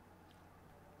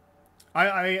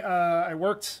 I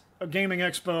worked a gaming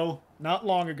expo not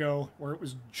long ago where it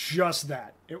was just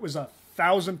that. It was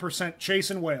 1,000%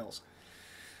 chasing whales.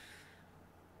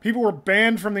 People were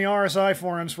banned from the RSI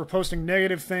forums for posting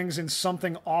negative things and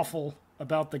something awful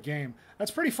about the game.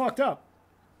 That's pretty fucked up.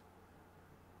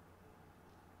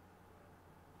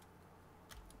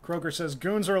 Croker says,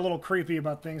 goons are a little creepy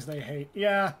about things they hate.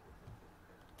 Yeah.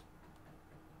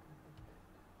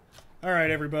 All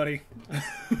right, everybody.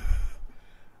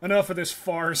 Enough of this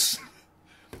farce.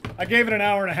 I gave it an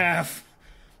hour and a half.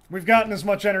 We've gotten as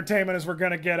much entertainment as we're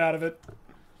going to get out of it.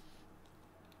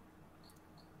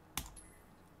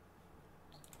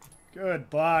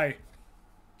 Goodbye.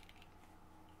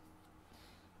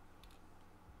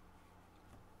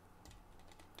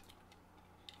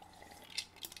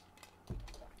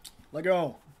 Let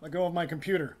go. Let go of my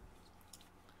computer.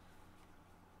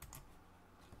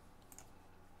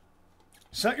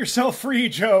 Set yourself free,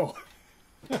 Joe.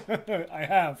 I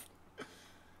have.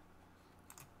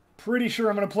 pretty sure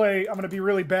I'm gonna be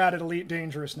really bad at Elite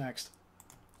Dangerous next.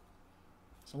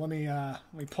 So let me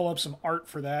pull up some art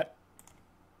for that.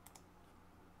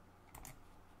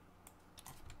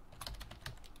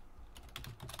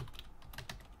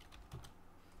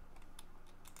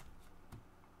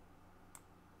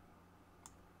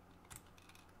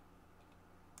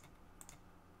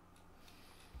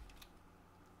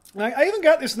 I even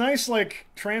got this nice, like,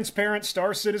 transparent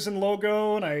Star Citizen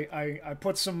logo, and I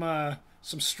put some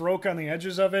stroke on the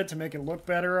edges of it to make it look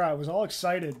better. I was all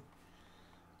excited.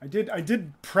 I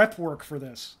did prep work for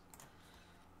this.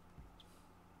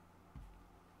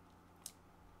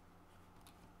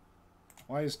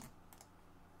 Why is...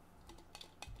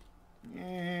 new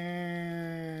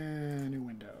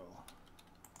window.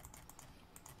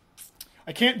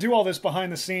 I can't do all this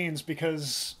behind the scenes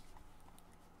because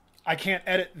I can't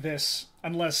edit this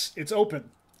unless it's open.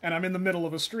 And I'm in the middle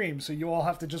of a stream, so you all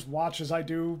have to just watch as I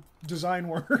do design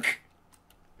work.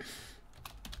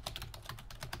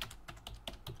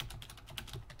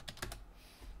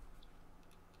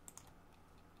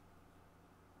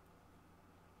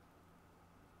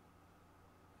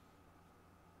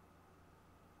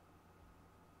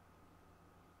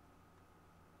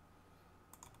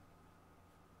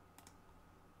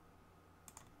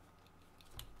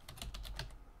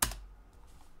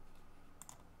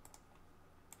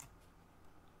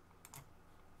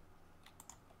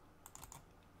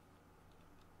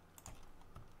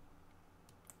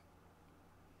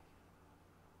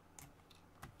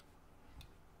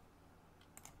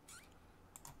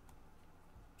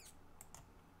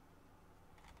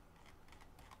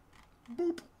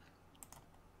 Boop.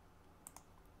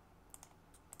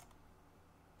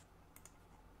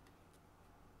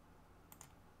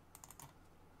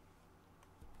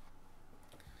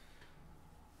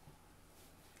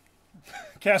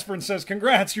 Casperin says,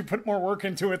 congrats, you put more work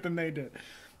into it than they did.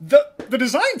 The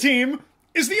design team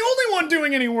is the only one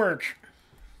doing any work.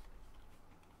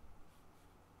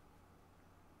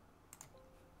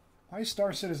 Why is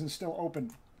Star Citizen still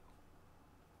open?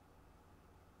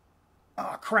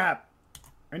 Ah, crap.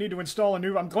 I need to install a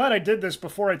new... I'm glad I did this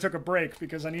before I took a break,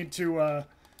 because I need to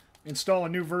install a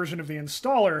new version of the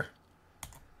installer.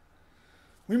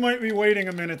 We might be waiting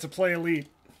a minute to play Elite,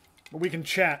 but we can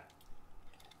chat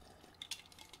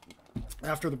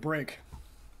after the break.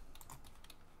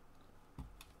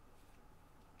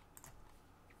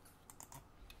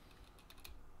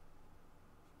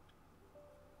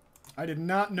 I did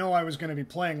not know I was going to be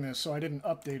playing this, so I didn't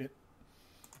update it.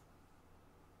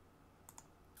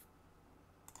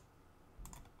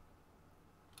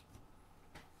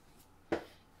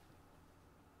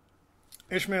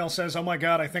 Ishmael says, oh my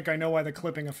god, I think I know why the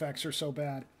clipping effects are so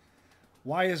bad.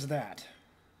 Why is that?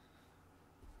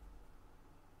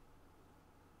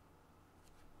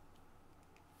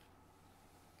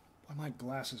 Why my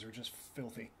glasses are just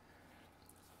filthy.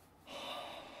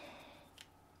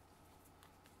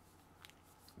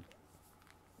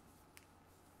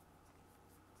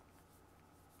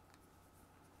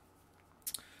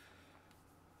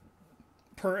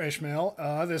 Per Ishmael,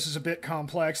 this is a bit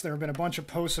complex. There have been a bunch of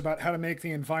posts about how to make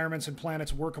the environments and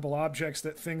planets workable objects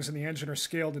that things in the engine are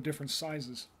scaled to different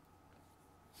sizes.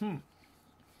 I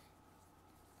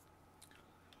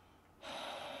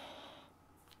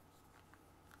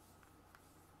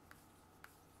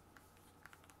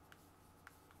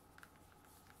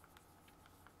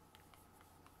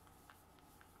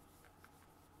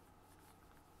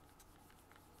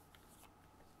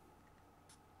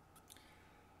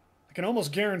can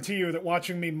almost guarantee you that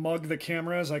watching me mug the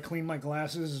camera as I clean my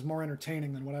glasses is more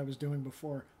entertaining than what I was doing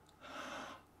before.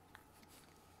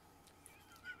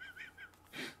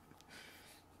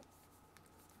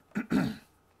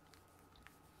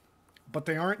 But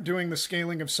they aren't doing the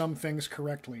scaling of some things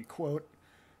correctly. Quote,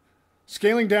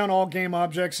 scaling down all game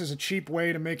objects is a cheap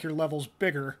way to make your levels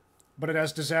bigger, but it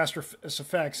has disastrous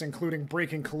effects, including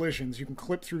breaking collisions. You can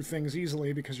clip through things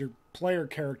easily because your player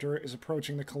character is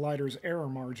approaching the collider's error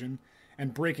margin,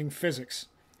 and breaking physics.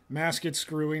 Mass gets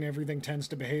screwy and everything tends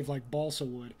to behave like balsa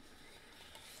wood.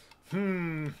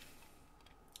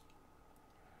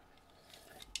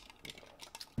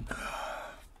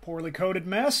 Poorly coded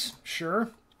mess?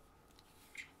 Sure.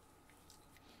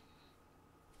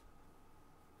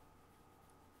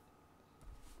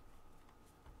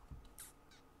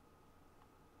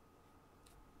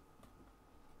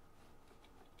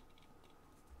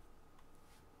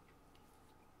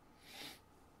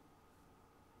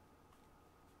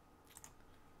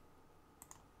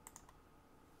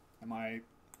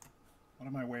 What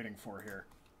am I waiting for here?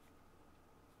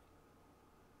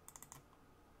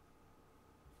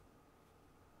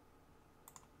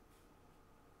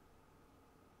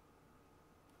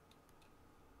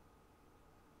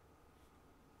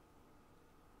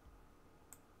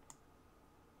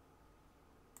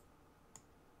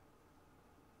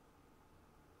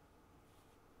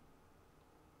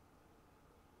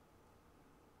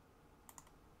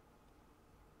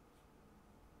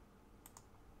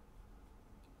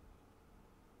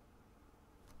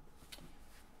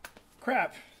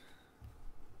 Crap.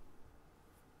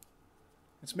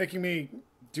 It's making me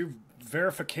do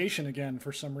verification again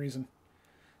for some reason.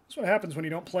 That's what happens when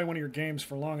you don't play one of your games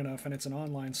for long enough and it's an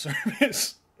online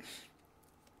service.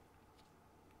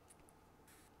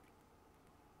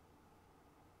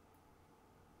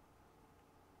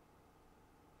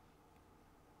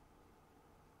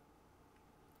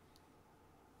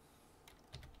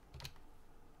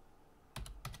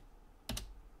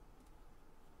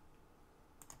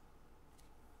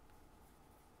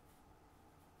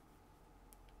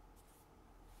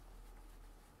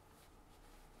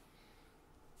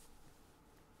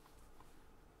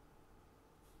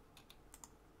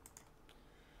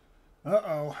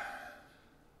 Uh-oh.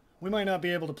 We might not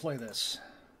be able to play this.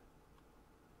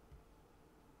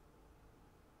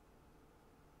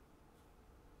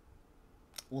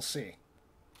 We'll see.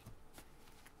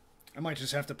 I might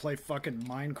just have to play fucking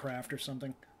Minecraft or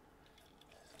something.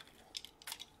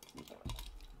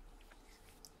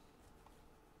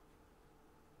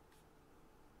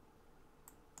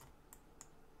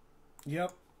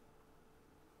 Yep.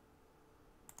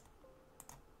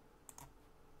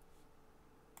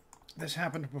 This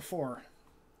happened before,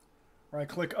 where I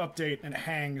click update and it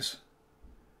hangs,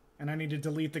 and I need to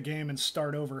delete the game and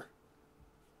start over.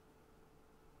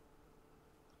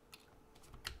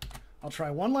 I'll try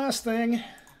one last thing.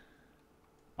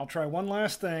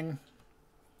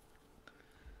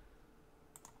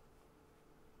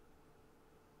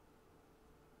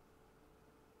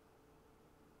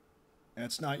 And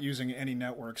it's not using any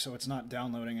network, so it's not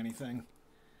downloading anything.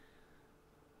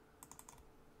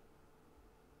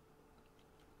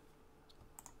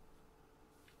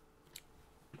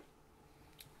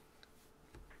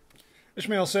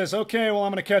 Ishmael says, okay, well,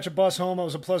 I'm going to catch a bus home. It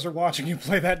was a pleasure watching you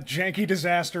play that janky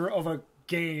disaster of a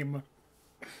game.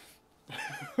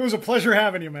 It was a pleasure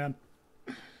having you, man.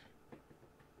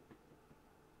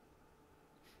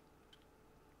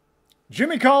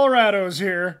 Jimmy Colorado's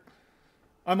here.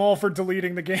 I'm all for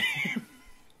deleting the game.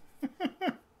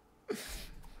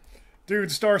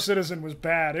 Dude, Star Citizen was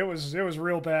bad. It was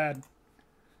real bad.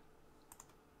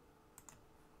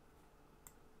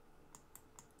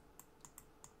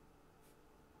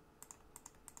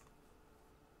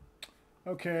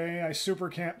 Okay, I super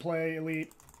can't play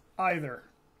Elite either.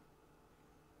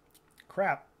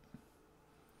 Crap.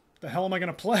 The hell am I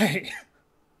gonna play?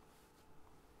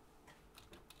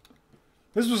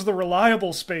 This was the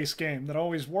reliable space game that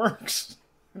always works.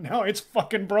 Now it's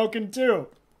fucking broken too.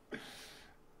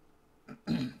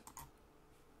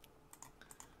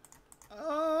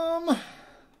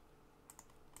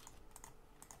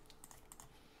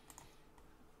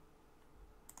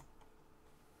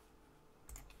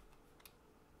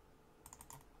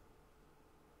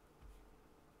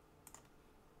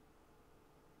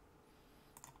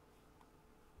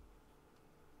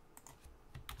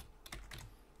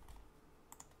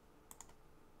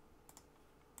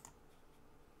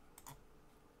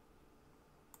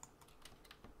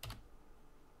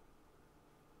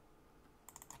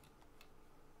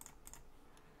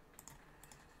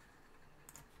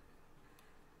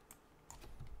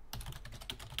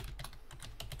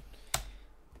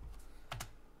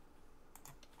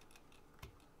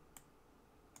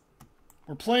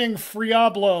 We're playing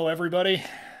Friablo, everybody.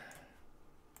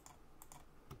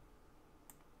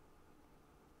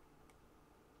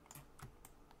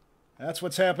 That's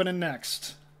what's happening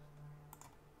next.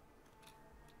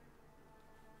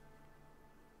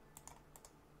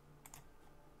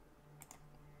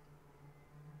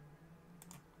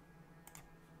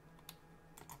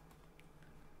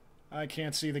 I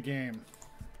can't see the game.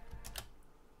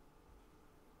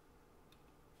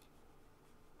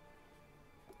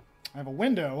 I have a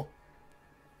window.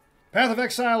 Path of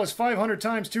Exile is 500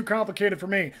 times too complicated for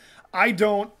me. I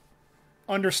don't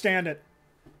understand it.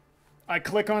 I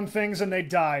click on things and they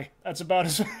die. That's about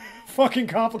as fucking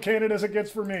complicated as it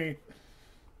gets for me.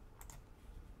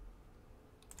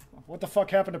 What the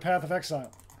fuck happened to Path of Exile?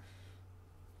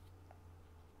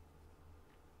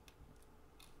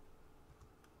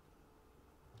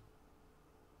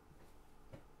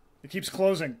 It keeps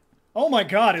closing. Oh my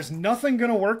god, is nothing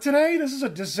gonna work today? This is a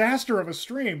disaster of a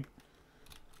stream.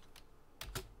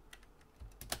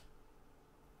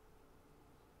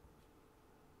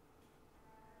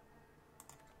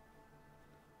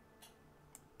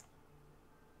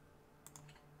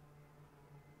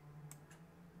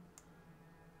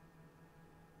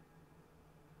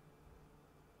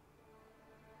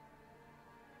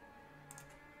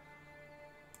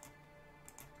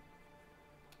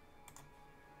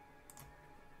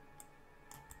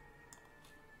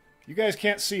 You guys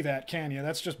can't see that, can you?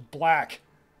 That's just black.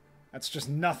 That's just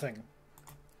nothing.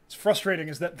 It's frustrating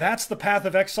is that that's the Path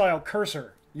of Exile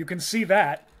cursor. You can see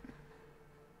that.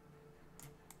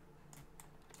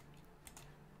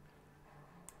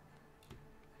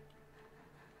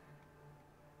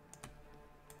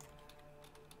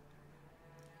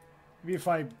 Maybe if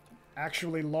I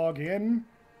actually log in.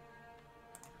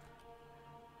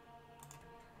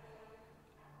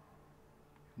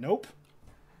 Nope.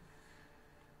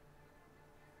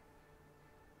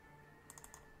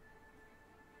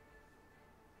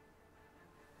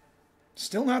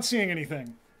 Still not seeing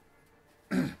anything.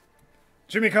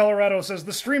 Jimmy Colorado says,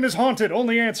 the stream is haunted.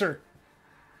 Only answer.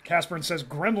 Casperin says,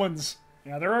 gremlins.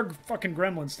 Yeah, there are fucking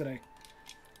gremlins today.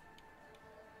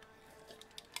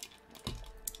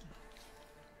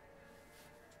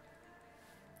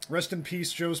 Rest in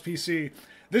peace, Joe's PC.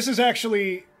 This is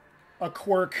actually a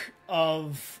quirk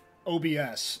of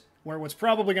OBS, where what's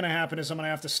probably going to happen is I'm going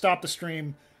to have to stop the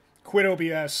stream, quit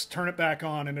OBS, turn it back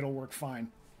on, and it'll work fine.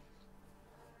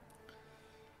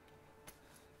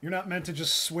 You're not meant to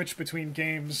just switch between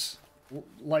games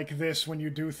like this when you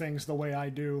do things the way I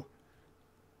do.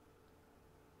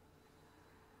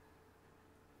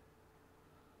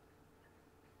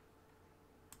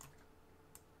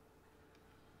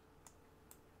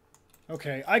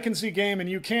 Okay, I can see game and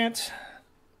you can't.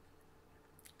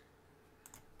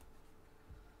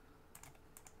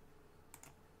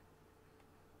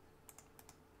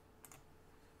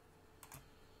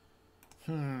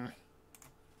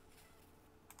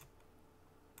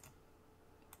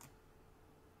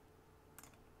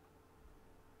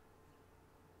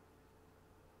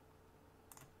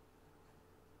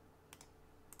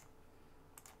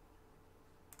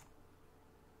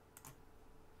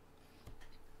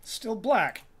 Still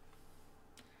black.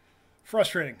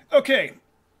 Frustrating. Okay,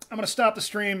 I'm going to stop the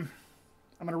stream.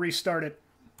 I'm going to restart it.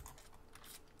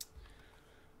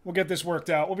 We'll get this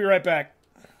worked out. We'll be right back.